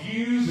want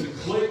views and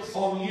clicks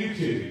on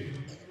YouTube,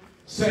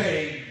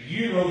 say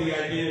you know the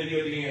identity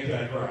of the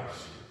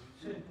Antichrist.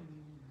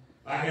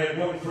 I had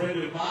one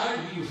friend of mine,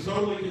 he was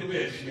totally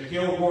convinced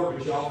Mikhail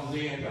Gorbachev is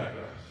the Antichrist.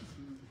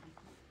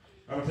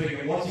 I'm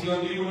thinking, what's he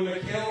going to do when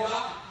Mikhail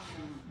dies?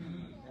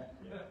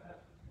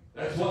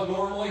 That's what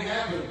normally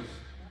happens.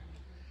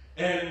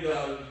 And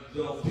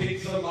they'll pick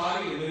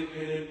somebody and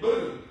then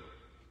boom.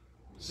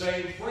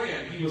 Same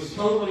friend. He was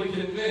totally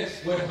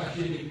convinced, well, I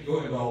shouldn't even go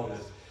into all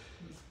this.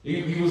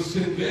 He was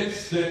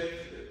convinced that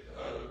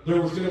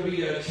there was going to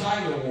be a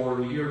China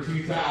war in the year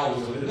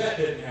 2000, and that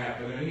didn't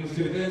happen. And he was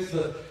convinced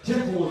the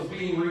temple was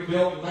being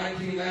rebuilt in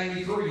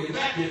 1993, and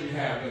that didn't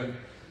happen.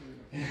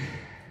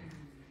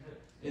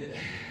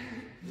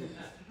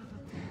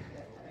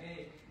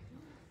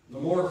 The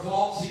more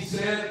false he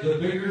said, the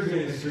bigger his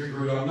ministry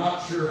grew. I'm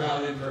not sure how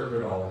to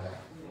interpret all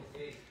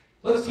that.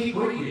 Let's keep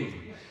reading.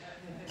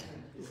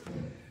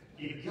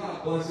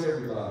 God bless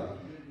everybody.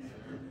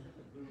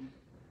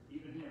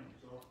 Even him,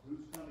 so whose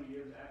coming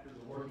is after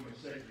the working of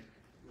Satan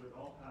with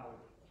all power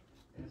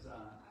and sign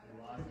and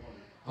lying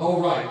wonder. All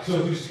right, so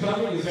whose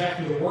coming is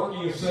after the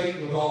working of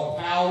Satan with all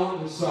power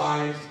and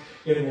signs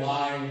and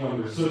lying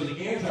wonders. So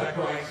the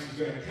Antichrist is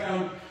going to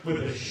come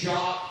with a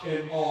shock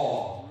and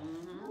awe.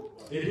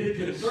 It did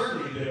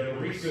concern me that a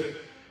recent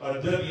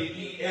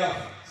WEF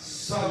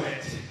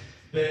summit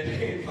that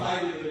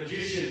invited the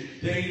magician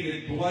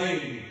David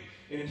Blaine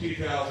in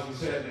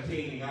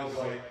 2017. I was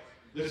like,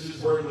 this is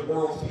where the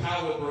world's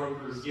power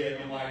brokers get.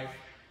 And I'm like,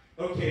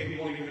 okay, we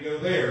won't even go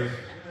there.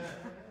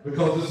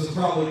 Because this is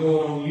probably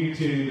going on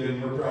YouTube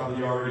and we're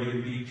probably already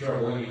in deep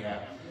trouble anyhow.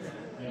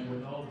 And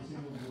with all the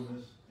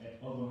deceivableness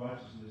of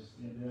unrighteousness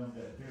in them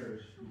that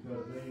perish,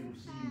 because they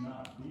receive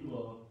not the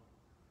love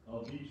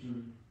of the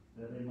truth,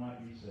 that they might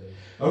be saved.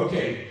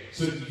 Okay,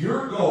 so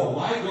your goal,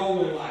 my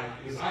goal in life,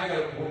 is I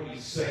got to want to be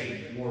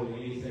saved more than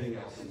anything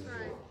else in this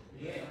world.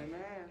 Yeah.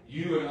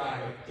 You and I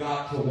have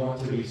got to want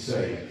to be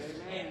saved.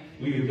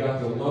 We have got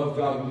to love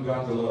God. We've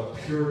got to love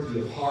purity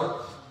of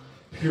heart,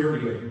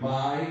 purity of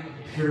mind,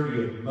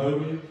 purity of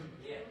motive.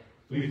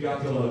 We've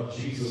got to love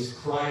Jesus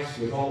Christ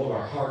with all of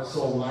our heart,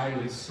 soul, mind,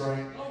 and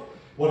strength.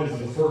 What is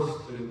the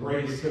first and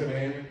greatest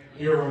command?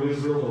 Hear, O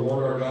Israel, the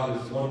Lord our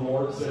God is one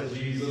Lord, said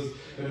Jesus.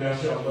 And thou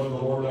shalt love the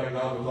Lord thy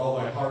God with all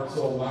thy heart,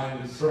 soul, mind,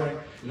 and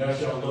strength. And thou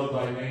shalt love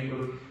thy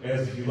neighbor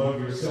as you love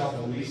yourself.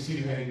 And these two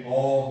hang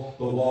all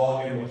the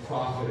law and the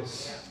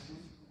prophets.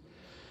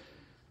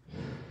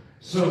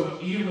 So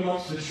even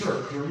amongst the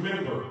church,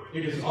 remember,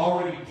 it is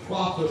already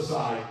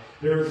prophesied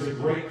there is a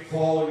great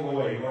falling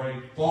away, or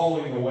a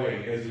falling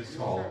away, as it's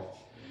called,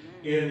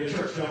 in the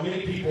church. Now,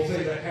 many people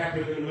say that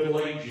happened in the Middle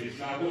Ages.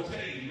 Now, I will tell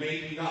you,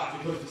 maybe not,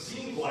 because it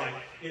seems like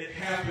it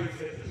happens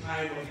at the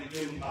time of the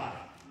end time,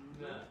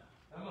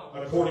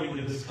 according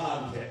to this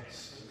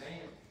context.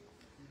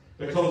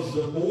 Because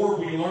the more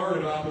we learn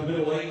about the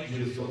Middle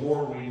Ages, the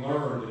more we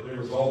learn that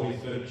there's always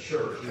been a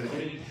church, and in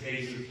many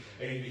cases,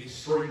 an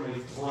extremely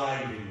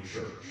thriving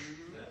church.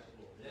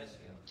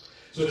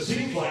 So it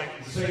seems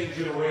like the same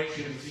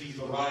generation sees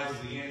the rise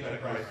of the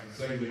Antichrist, and the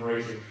same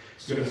generation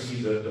is going to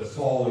see the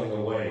falling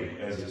away,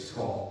 as it's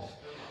called.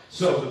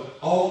 So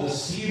all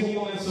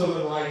deceivableness of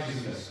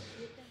unrighteousness,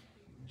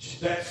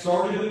 that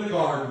started in the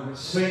garden.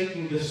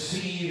 Satan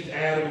deceived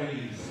Adam and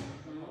Eve.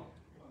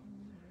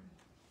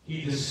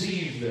 He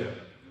deceived them.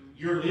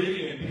 You're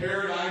living in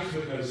paradise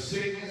with no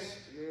sickness.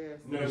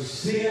 no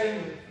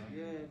sin,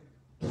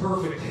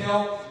 perfect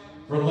health,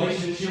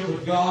 relationship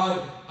with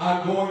God.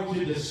 I'm going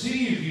to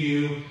deceive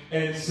you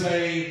and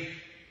say,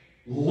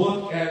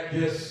 look at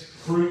this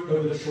fruit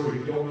of the tree.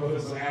 You don't know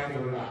if it's an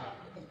apple or not.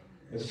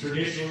 As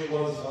traditionally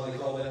was, they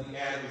call that the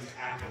Adam's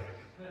apple.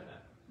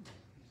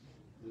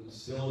 It was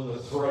still in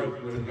the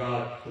throat with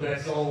God. But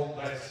that's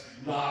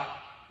not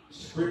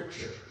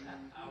Scripture.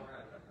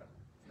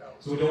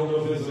 So we don't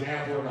know if it's an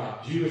apple or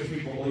not. Jewish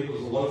people believe it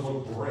was a loaf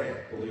of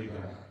bread, believe it or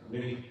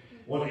not.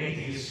 One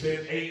atheist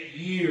spent 8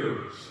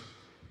 years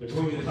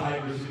between the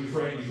Tigris and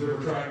Euphrates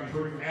River trying to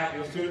prove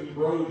apples couldn't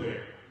grow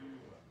there.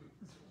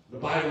 The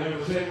Bible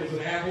never said it was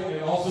an apple,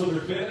 and also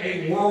there's been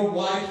a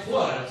worldwide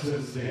flood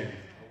since then.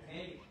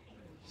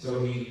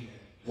 So he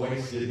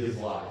wasted his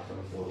life,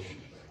 unfortunately.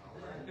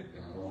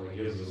 God only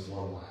gives us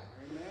one life.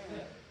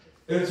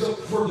 And so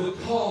for the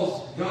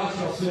cause, God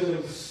shall send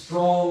them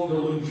strong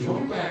delusion.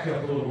 Let me back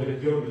up a little bit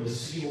and go to the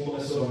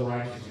deceivableness of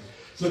unrighteousness.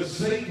 So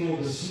Satan will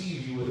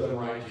deceive you with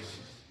unrighteousness.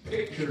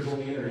 Pictures on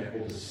the internet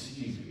will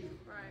deceive you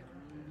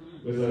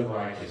with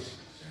unrighteousness.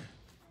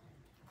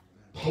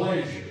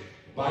 Pleasure.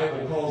 The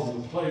Bible calls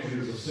them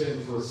pleasures of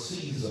sin for a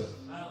season.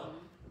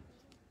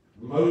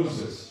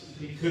 Moses,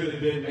 he could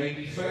have been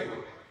maybe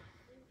Pharaoh.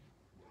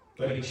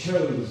 But he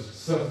chose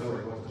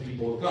suffering with the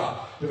people of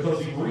God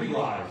because he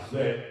realized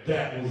that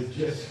that was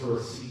just for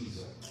a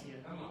season.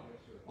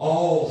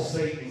 All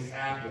Satan's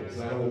apples,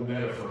 that old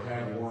metaphor,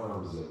 have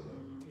worms in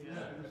them.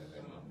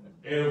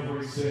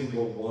 Every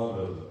single one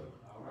of them.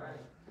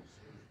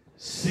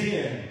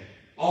 Sin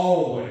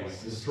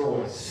always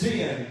destroys.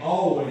 Sin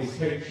always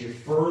takes you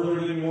further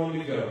than you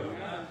wanted to go.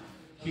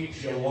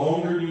 Keeps you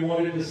longer than you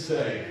wanted to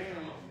stay.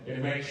 It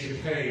makes you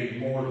pay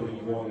more than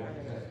you wanted to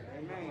pay.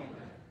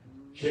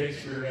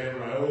 Shakespeare had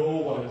right, oh,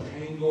 what a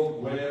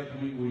tangled web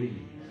we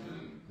weave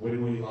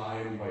when we lie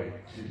in wait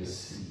to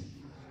deceive.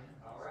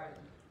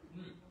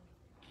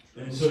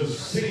 And so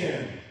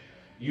sin,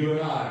 you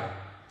and I,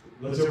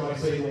 let's everybody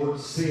say the word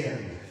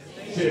sin.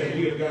 Sin,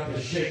 we have got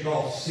to shake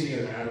off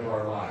sin out of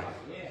our life.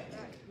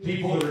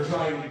 People that are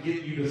trying to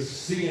get you to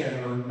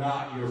sin are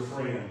not your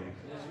friend.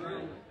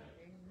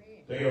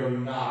 They are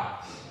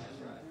not.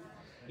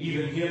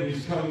 Even him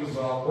who's coming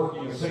about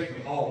working in Satan,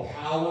 all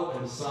power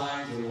and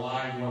signs and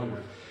lying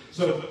wonders.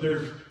 So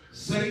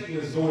Satan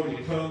is going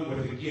to come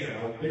with, again,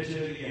 I'll mention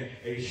it again,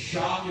 a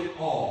shock and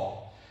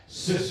awe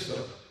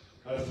system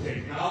of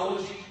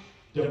technology,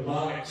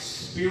 demonic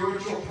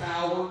spiritual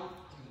power,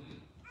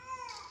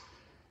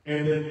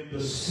 and then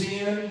the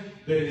sin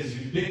that is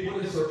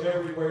ubiquitous or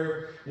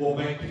everywhere will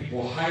make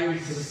people highly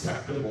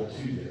susceptible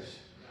to this.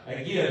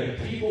 Again,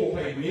 if people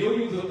pay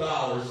millions of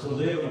dollars to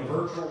live in a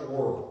virtual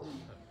world,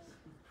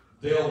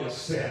 they'll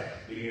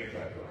accept the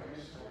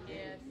Antichrist.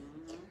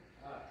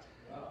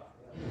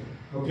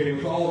 Okay,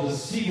 with all the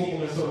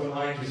deceivableness of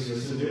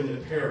unrighteousness and then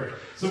the perish.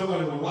 So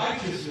when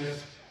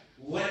unrighteousness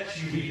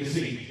lets you be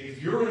deceived.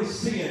 If you're in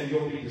sin,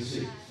 you'll be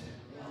deceived.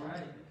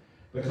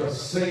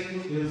 Because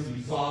Satan is the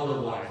father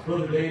of lies.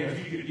 Brother Dan,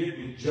 if you could get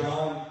me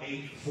John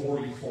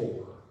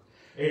 8:44.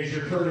 As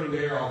you're turning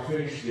there, I'll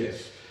finish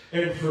this.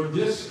 And for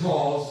this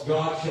cause,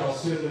 God shall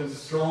send them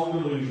strong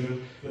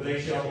delusion, that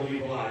they shall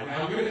believe a lie.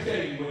 Now, I'm going to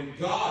tell you, when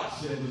God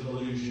sends a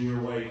delusion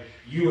your way,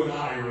 you and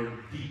I are in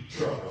deep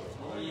trouble.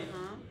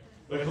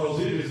 Because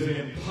it is an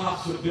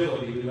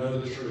impossibility to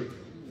know the truth.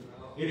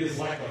 It is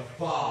like a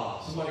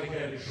fog. Somebody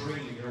had a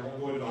dream, I won't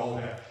go into all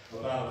that,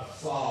 about a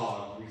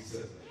fog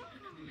recently.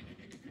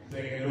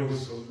 And there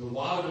was a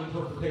lot of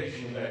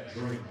interpretation of that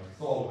dream. I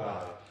thought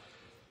about it.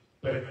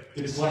 But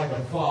it's like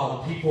a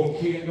fog. People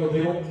can't know.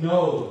 They don't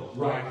know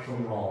right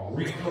from wrong.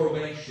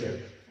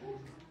 Reprobation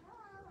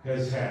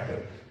has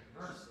happened.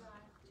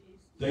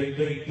 They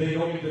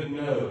don't even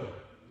know.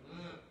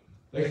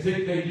 They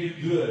think they do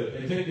good.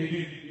 They think they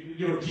do.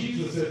 You know,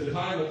 Jesus said the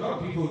time will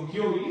come, people who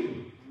kill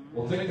you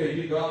will think they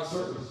do God's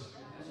service.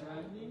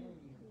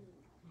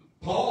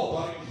 Paul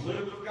thought he was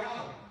living with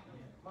God.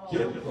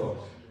 Killed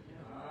folks.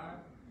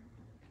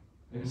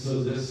 And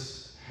so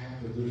this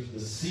happens. There's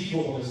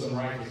deceivableness and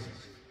righteousness.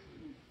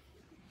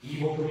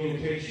 Evil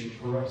communication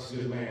corrupts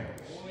good manners.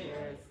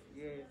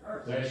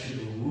 That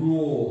should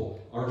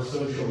rule our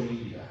social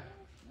media.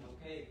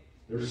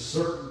 There's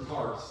certain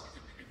parts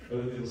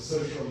in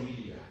social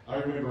media. I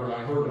remember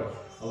I heard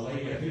a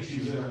lady, I think she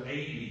was in her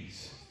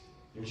 80s,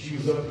 and she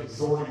was up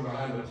exhorting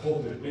behind the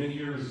pulpit many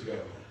years ago.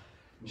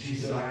 And she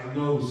said, I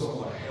know some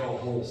of the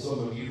hellhole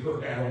some of you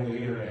are out on the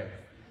internet.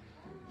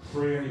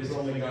 Friend, it's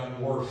only gotten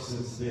worse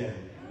since then.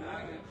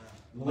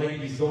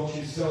 Ladies, don't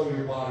you sell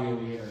your body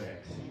on the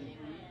internet.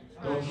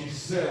 Don't you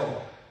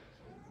sell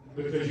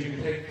because you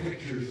can take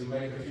pictures and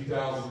make a few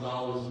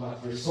 $1,000s a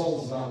month. Your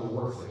soul's not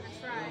worth it.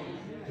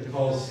 It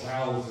causes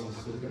thousands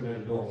to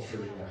commit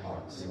adultery in their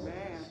hearts and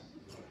lives.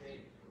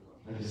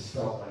 I just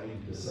felt I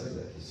needed to say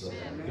that to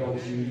someone.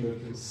 Don't you even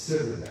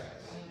consider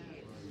that.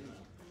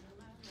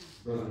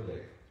 Brother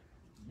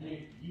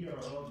Dave. Ye are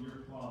of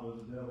your father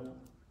the devil,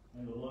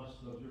 and the lust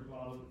of your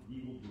father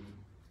ye will do.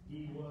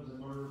 He was a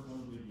murderer from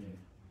the beginning,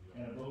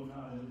 and abode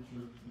not in the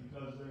truth,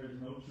 because there is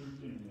no truth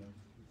in him.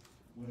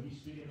 When he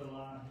speaketh a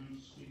lie, he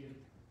speaketh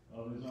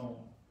of his own.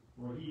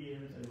 For he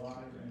is a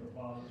liar and the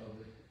father of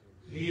it.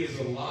 He is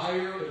a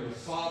liar and the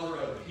father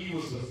of it. He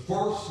was the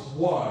first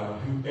one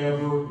who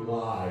ever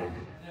lied.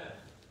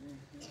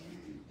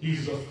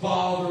 He's the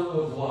father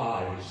of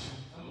lies.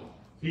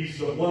 He's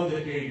the one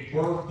that gave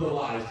birth to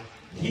lies.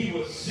 He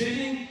was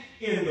sitting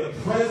in the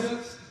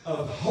presence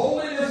of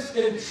holiness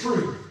and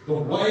truth. The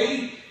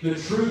way, the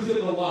truth,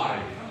 and the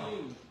life.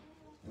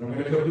 And I'm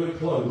going to go to a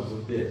close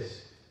with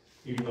this.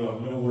 Even though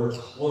I'm nowhere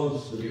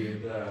close to being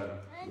done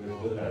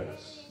with the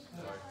notes.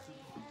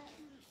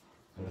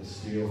 And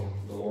still,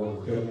 the Lord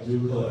will come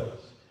to a close.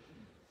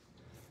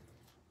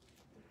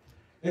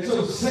 And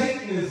so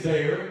Satan is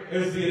there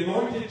as the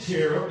anointed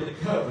cherub that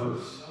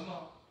covers.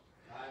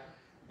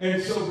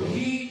 And so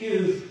he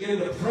is in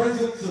the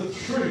presence of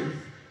truth,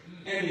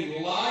 and he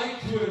lied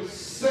to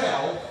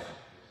himself,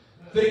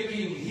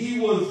 thinking he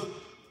was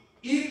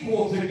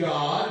equal to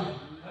God,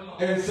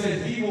 and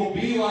said he will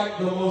be like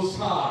the Most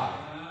High.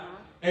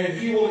 And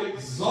he will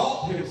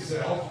exalt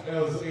himself,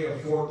 as Isaiah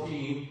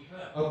 14,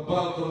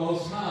 above the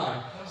Most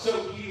High.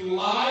 So he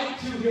lied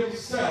to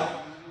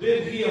himself.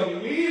 Then he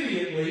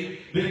immediately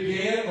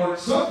began, or at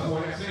some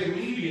point, I say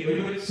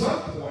immediately, but at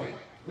some point,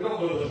 we don't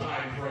know the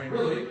time frame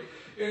really,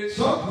 at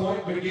some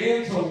point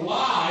began to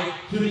lie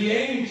to the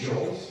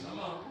angels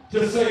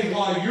to say,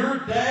 while you're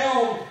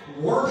down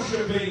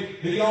worshiping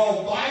the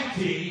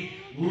Almighty,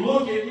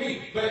 look at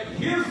me. But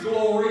his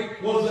glory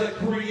was a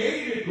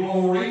created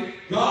glory.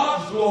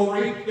 God's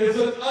glory is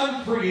an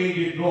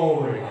uncreated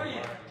glory.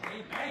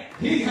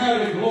 He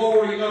had a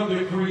glory of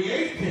the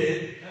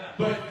created,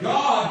 but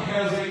God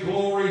has a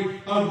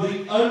glory of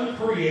the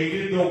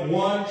uncreated, the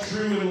one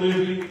true and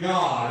living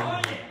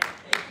God.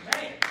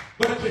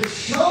 But to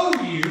show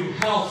you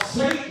how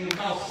Satan,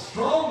 how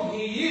strong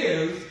he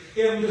is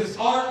in this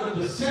art of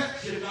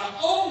deception, not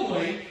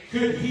only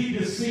could he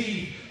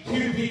deceive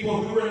two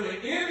people who were in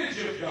the image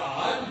of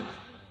God,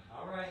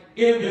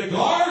 in the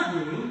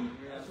garden,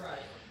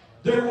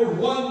 there were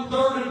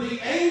 1/3 of the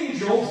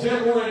angels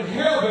that were in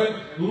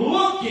heaven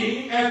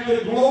looking at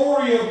the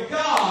glory of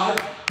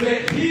God,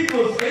 that he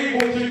was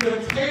able to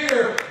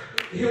compare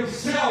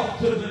himself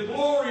to the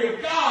glory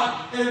of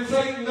God and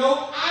say,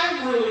 no,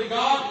 I'm really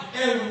God.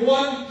 And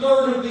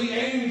 1/3 of the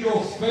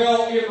angels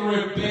fell in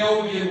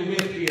rebellion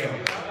with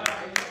him.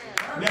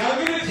 Now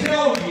I'm going to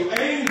tell you,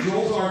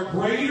 angels are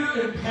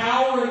greater in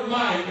power and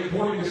might,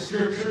 according to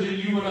Scripture, than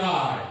you and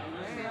I.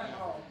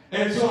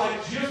 And so I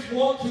just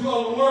want to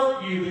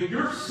alert you that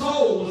your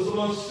soul is the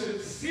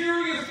most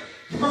serious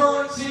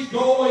currency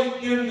going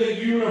in the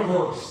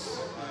universe.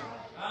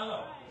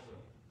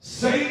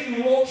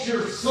 Satan wants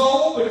your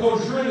soul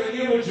because you're in the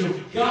image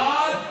of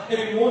God,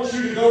 and he wants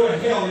you to go to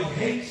hell. He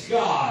hates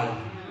God.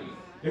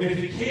 And if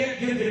he can't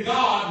get to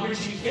God, which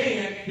he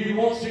can't, he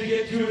wants to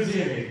get to his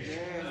image.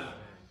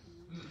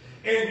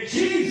 And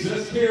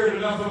Jesus cared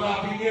enough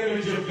about the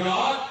image of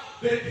God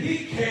that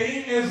he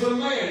came as a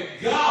man.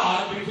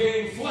 God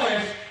became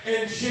flesh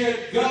and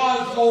shed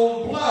God's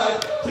own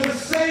blood to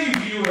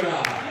save you and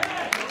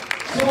I.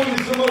 So it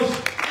is the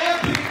most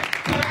epic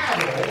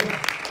battle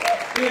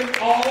in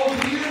all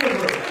of the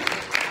universe.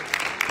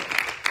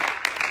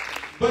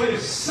 But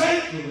if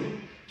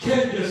Satan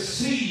can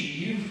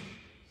deceive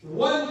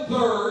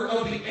 1/3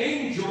 of the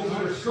angels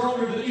that are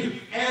stronger than you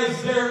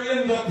as they're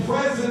in the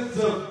presence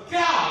of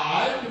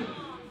God,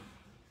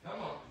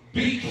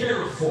 be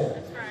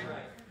careful.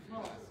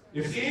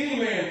 If any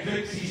man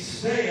thinks he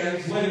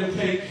stands, let him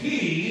take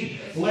heed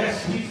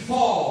lest he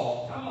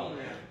fall.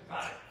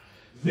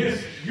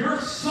 Your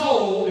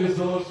soul is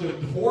the most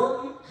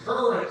important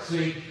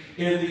currency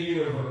in the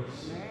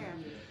universe.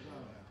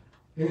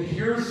 And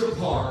here's the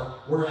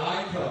part where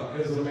I come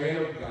as a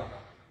man of God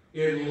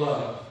in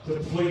love to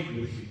plead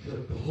with you, to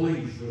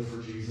please live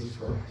for Jesus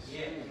Christ.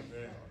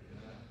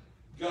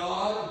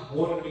 God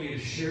wanted me to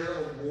share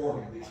a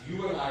warning that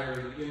you and I are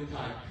in the end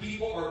time.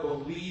 People are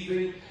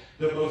believing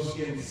the most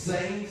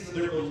insane,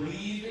 they're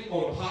believing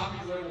on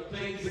popular level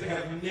things that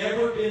have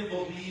never been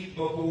believed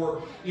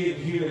before in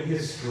human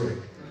history.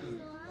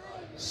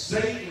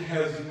 Satan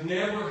has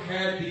never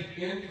had the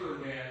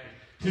internet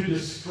to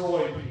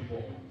destroy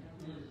people.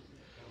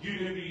 You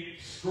can be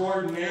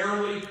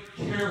extraordinarily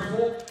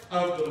careful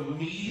of the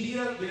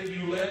media that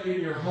you let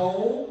in your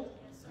home,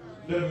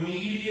 the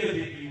media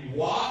that you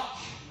watch.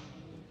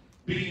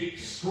 Be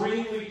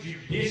extremely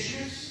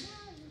judicious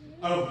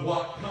of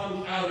what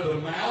comes out of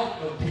the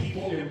mouth of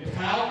people in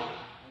power.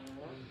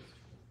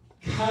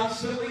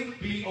 Constantly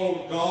be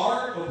on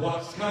guard of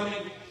what's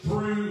coming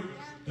through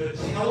the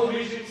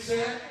television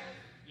set.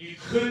 You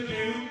could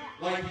do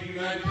like the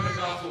United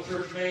Pentecostal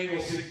Church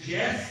Manual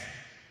suggests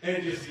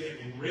and just get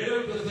rid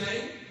of the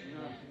thing.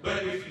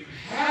 But if you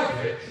have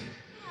it,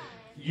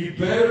 you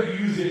better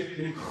use it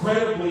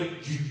incredibly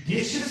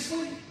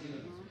judiciously.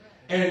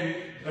 And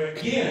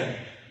again,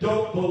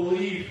 don't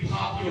believe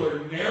popular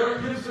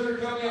narratives that are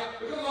coming out.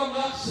 Because I'm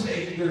not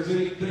saying there's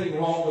anything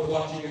wrong with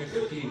watching a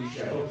cooking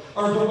show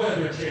or the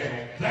Weather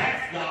Channel.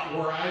 That's not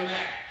where I'm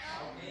at.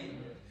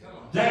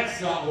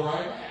 That's not where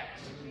I'm at.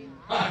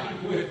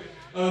 I'm with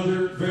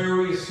other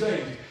various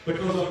things.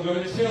 Because I'm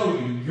going to tell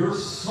you, your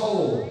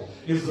soul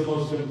is the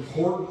most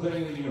important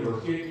thing in the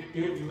universe.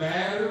 It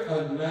mattered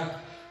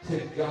enough to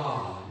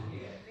God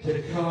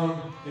to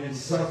come and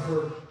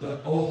suffer the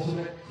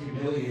ultimate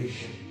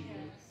humiliation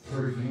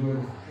for you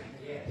and I.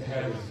 To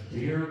have his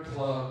beard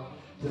plucked,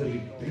 to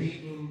be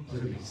beaten, to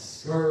be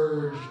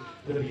scourged,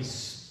 to be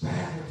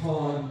spat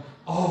upon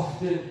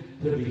often,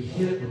 to be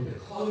hit with the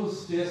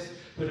closed fist,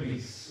 to be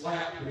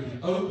slapped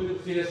with the open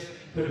fist,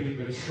 to be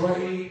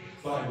betrayed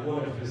by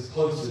one of his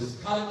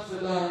closest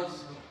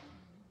confidants.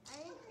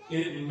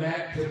 It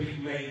meant to be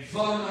made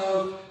fun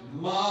of,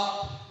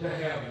 mocked, to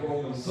have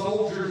Roman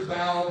soldiers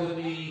bow the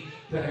knee,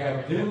 to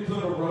have them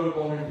put a robe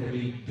on him, to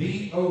be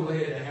beat over the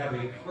head, to have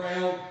a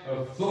crown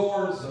of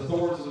thorns. The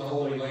thorns in the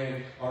Holy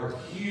Land are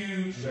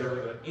huge.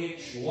 They're an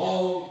inch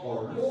long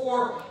or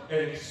more,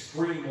 and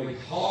extremely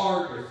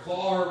hard. They're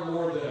far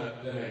more than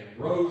a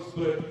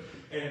rosebud,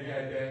 and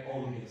had that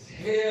on his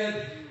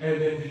head.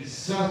 And then he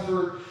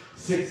suffered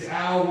 6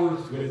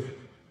 hours with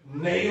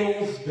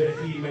nails that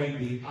he made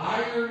the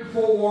iron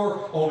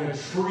for on a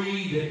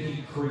tree that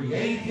he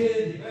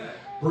created,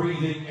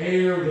 breathing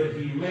air that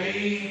he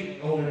made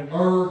on an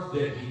earth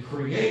that he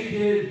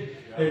created,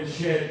 and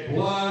shed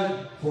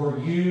blood for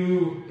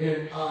you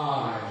and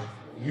I.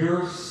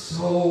 Your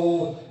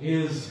soul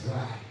is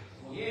valuable.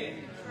 Yeah.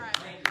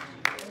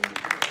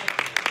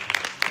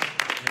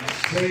 And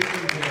Satan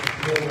has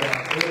pulled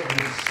out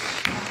every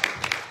stop.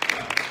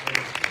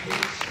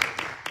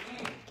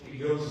 He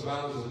goes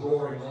about as a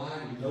roaring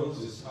lion. He knows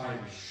his time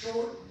is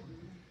short.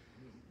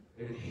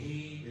 And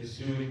he is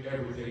doing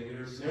everything.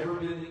 There's never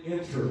been the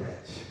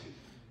internet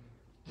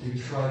to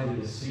try to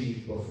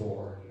deceive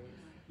before.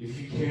 If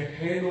you can't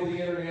handle the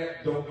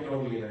internet, don't get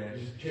on the internet.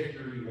 Just check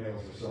your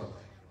emails or something.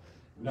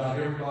 Not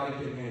everybody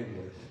can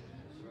handle it.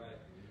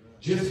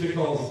 Just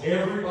because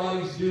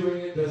everybody's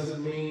doing it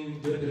doesn't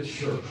mean that the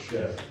church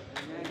does it.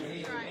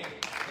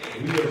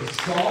 We are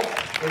salt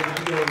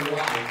and we are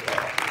light.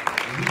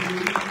 We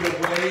lead the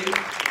way.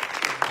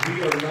 We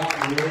are not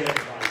led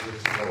by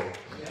this world.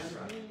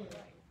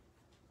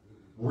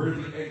 We're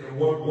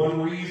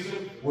one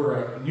reason we're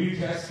a New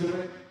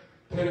Testament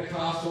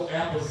Pentecostal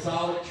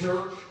Apostolic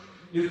church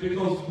is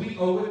because we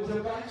owe it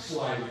to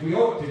backsliders. We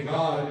owe it to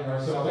God in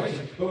our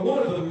salvation. But one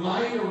of the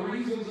minor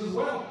reasons as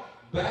well,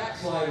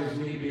 backsliders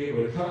need to be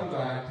able to come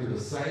back to the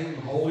same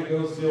Holy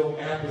Ghost-filled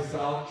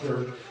apostolic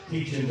church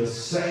teaching the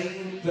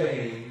same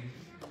thing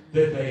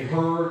that they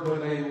heard when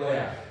they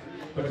left.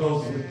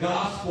 Because the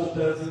gospel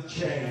doesn't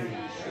change.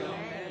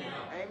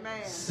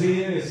 Amen.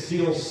 Sin is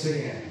still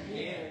sin.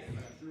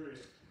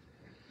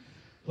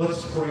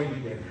 Let's pray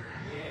together.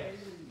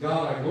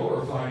 God, I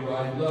glorify you.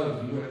 I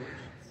love you.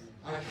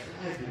 I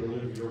tried to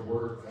deliver your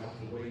word out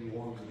the way you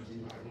wanted me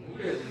to.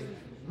 I really,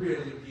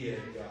 really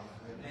did, God.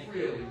 I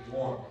really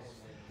want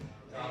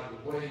God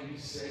the way you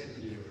said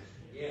to do it.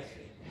 Yes.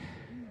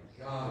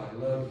 God, I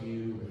love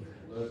you and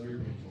I love your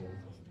people.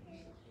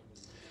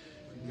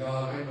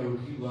 God, I know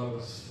you love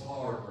us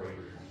far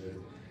greater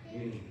than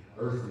any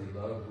earthly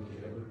love we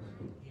could ever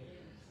know.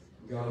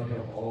 God,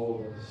 help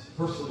all of us.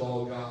 First of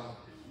all, God,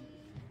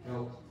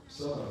 help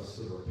some of us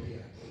to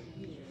repent.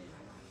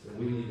 That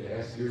we need to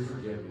ask your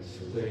forgiveness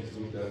for things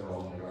we've done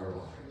wrong in our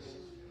lives.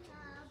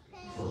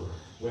 For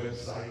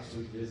websites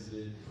we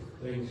visited,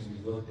 for things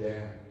we looked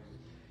at.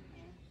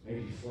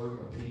 Maybe flirting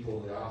with people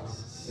of the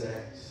opposite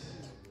sex.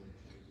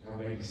 Or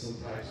maybe some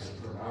types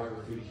of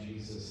pornography,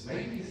 Jesus.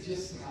 Maybe it's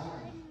just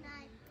time.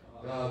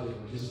 God,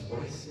 that we're just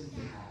wasting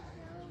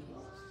time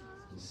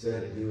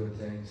instead of doing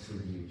things for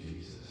you,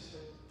 Jesus.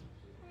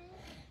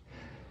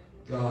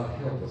 God,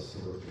 help us to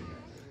repent.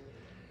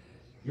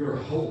 You're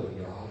a holy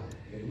God,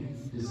 and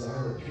you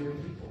desire a pure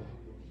people.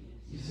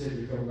 You said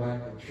you come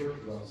back to church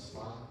without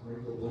spot,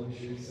 wrinkle, blemish,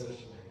 any such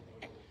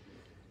thing.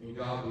 And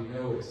God, we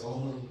know it's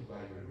only by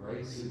your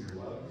grace and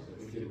your love that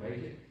we can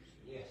make it.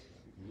 Yes.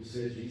 You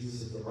said,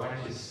 Jesus, if the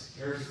righteous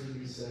scarcely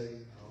be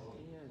saved,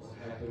 what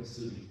happens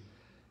to the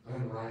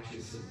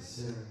unrighteous and the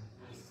sinner?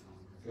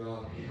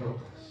 God, help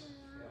us.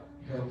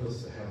 Help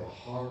us to have a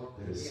heart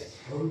that is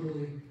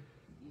totally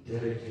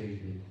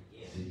dedicated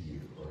to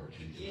you, Lord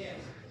Jesus. Yes.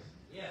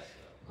 Yes.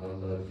 I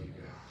love you,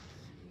 God.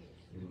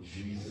 In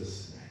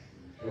Jesus'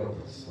 name,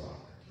 help us,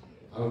 Father.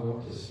 I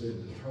want to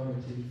spend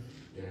eternity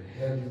in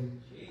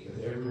heaven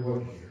with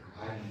everyone here.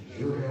 I need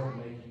your help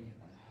making.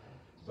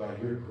 By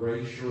your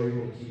grace, you're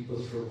able to keep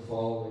us from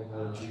falling,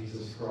 Lord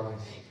Jesus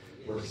Christ.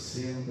 Where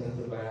sin doth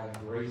abound,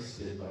 grace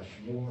did much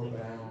more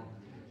abound.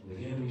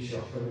 The enemy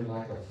shall come in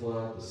like a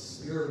flood. The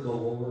Spirit of the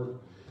Lord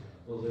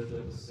will lift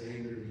up a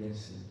standard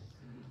against him.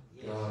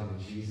 God, in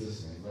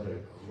Jesus' name, let a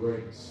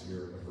great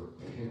spirit of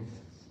repentance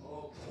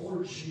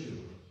towards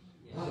you,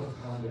 not of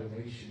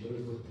condemnation, but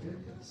of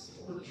repentance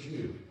towards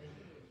you,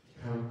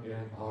 come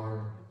in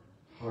our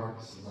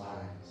hearts and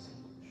minds.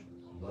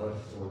 Love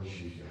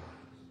towards you,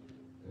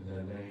 God. In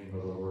the name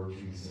of the Lord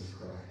Jesus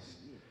Christ.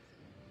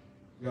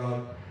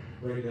 God,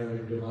 break down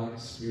every demonic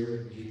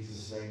spirit in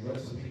Jesus' name.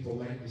 Let some people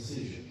make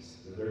decisions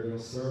that they're going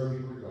to serve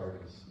you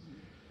regardless.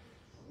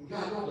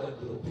 God, don't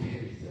let little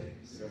petty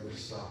things ever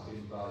stop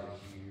anybody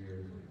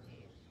here.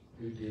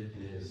 Who did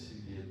this?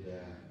 Who did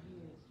that?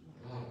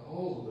 God,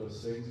 all of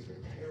those things are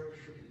going to perish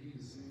with the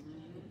easy.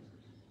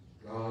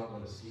 God,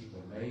 let us keep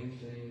the main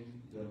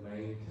thing, the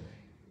main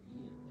thing.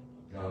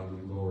 God,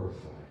 we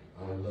glorify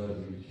you. I love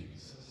you,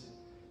 Jesus.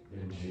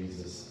 In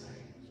Jesus'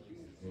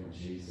 name. In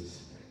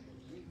Jesus'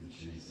 name. In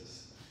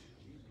Jesus'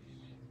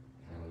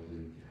 name.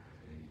 Hallelujah.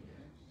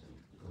 Amen.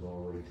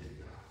 Glory to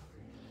God.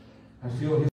 I feel his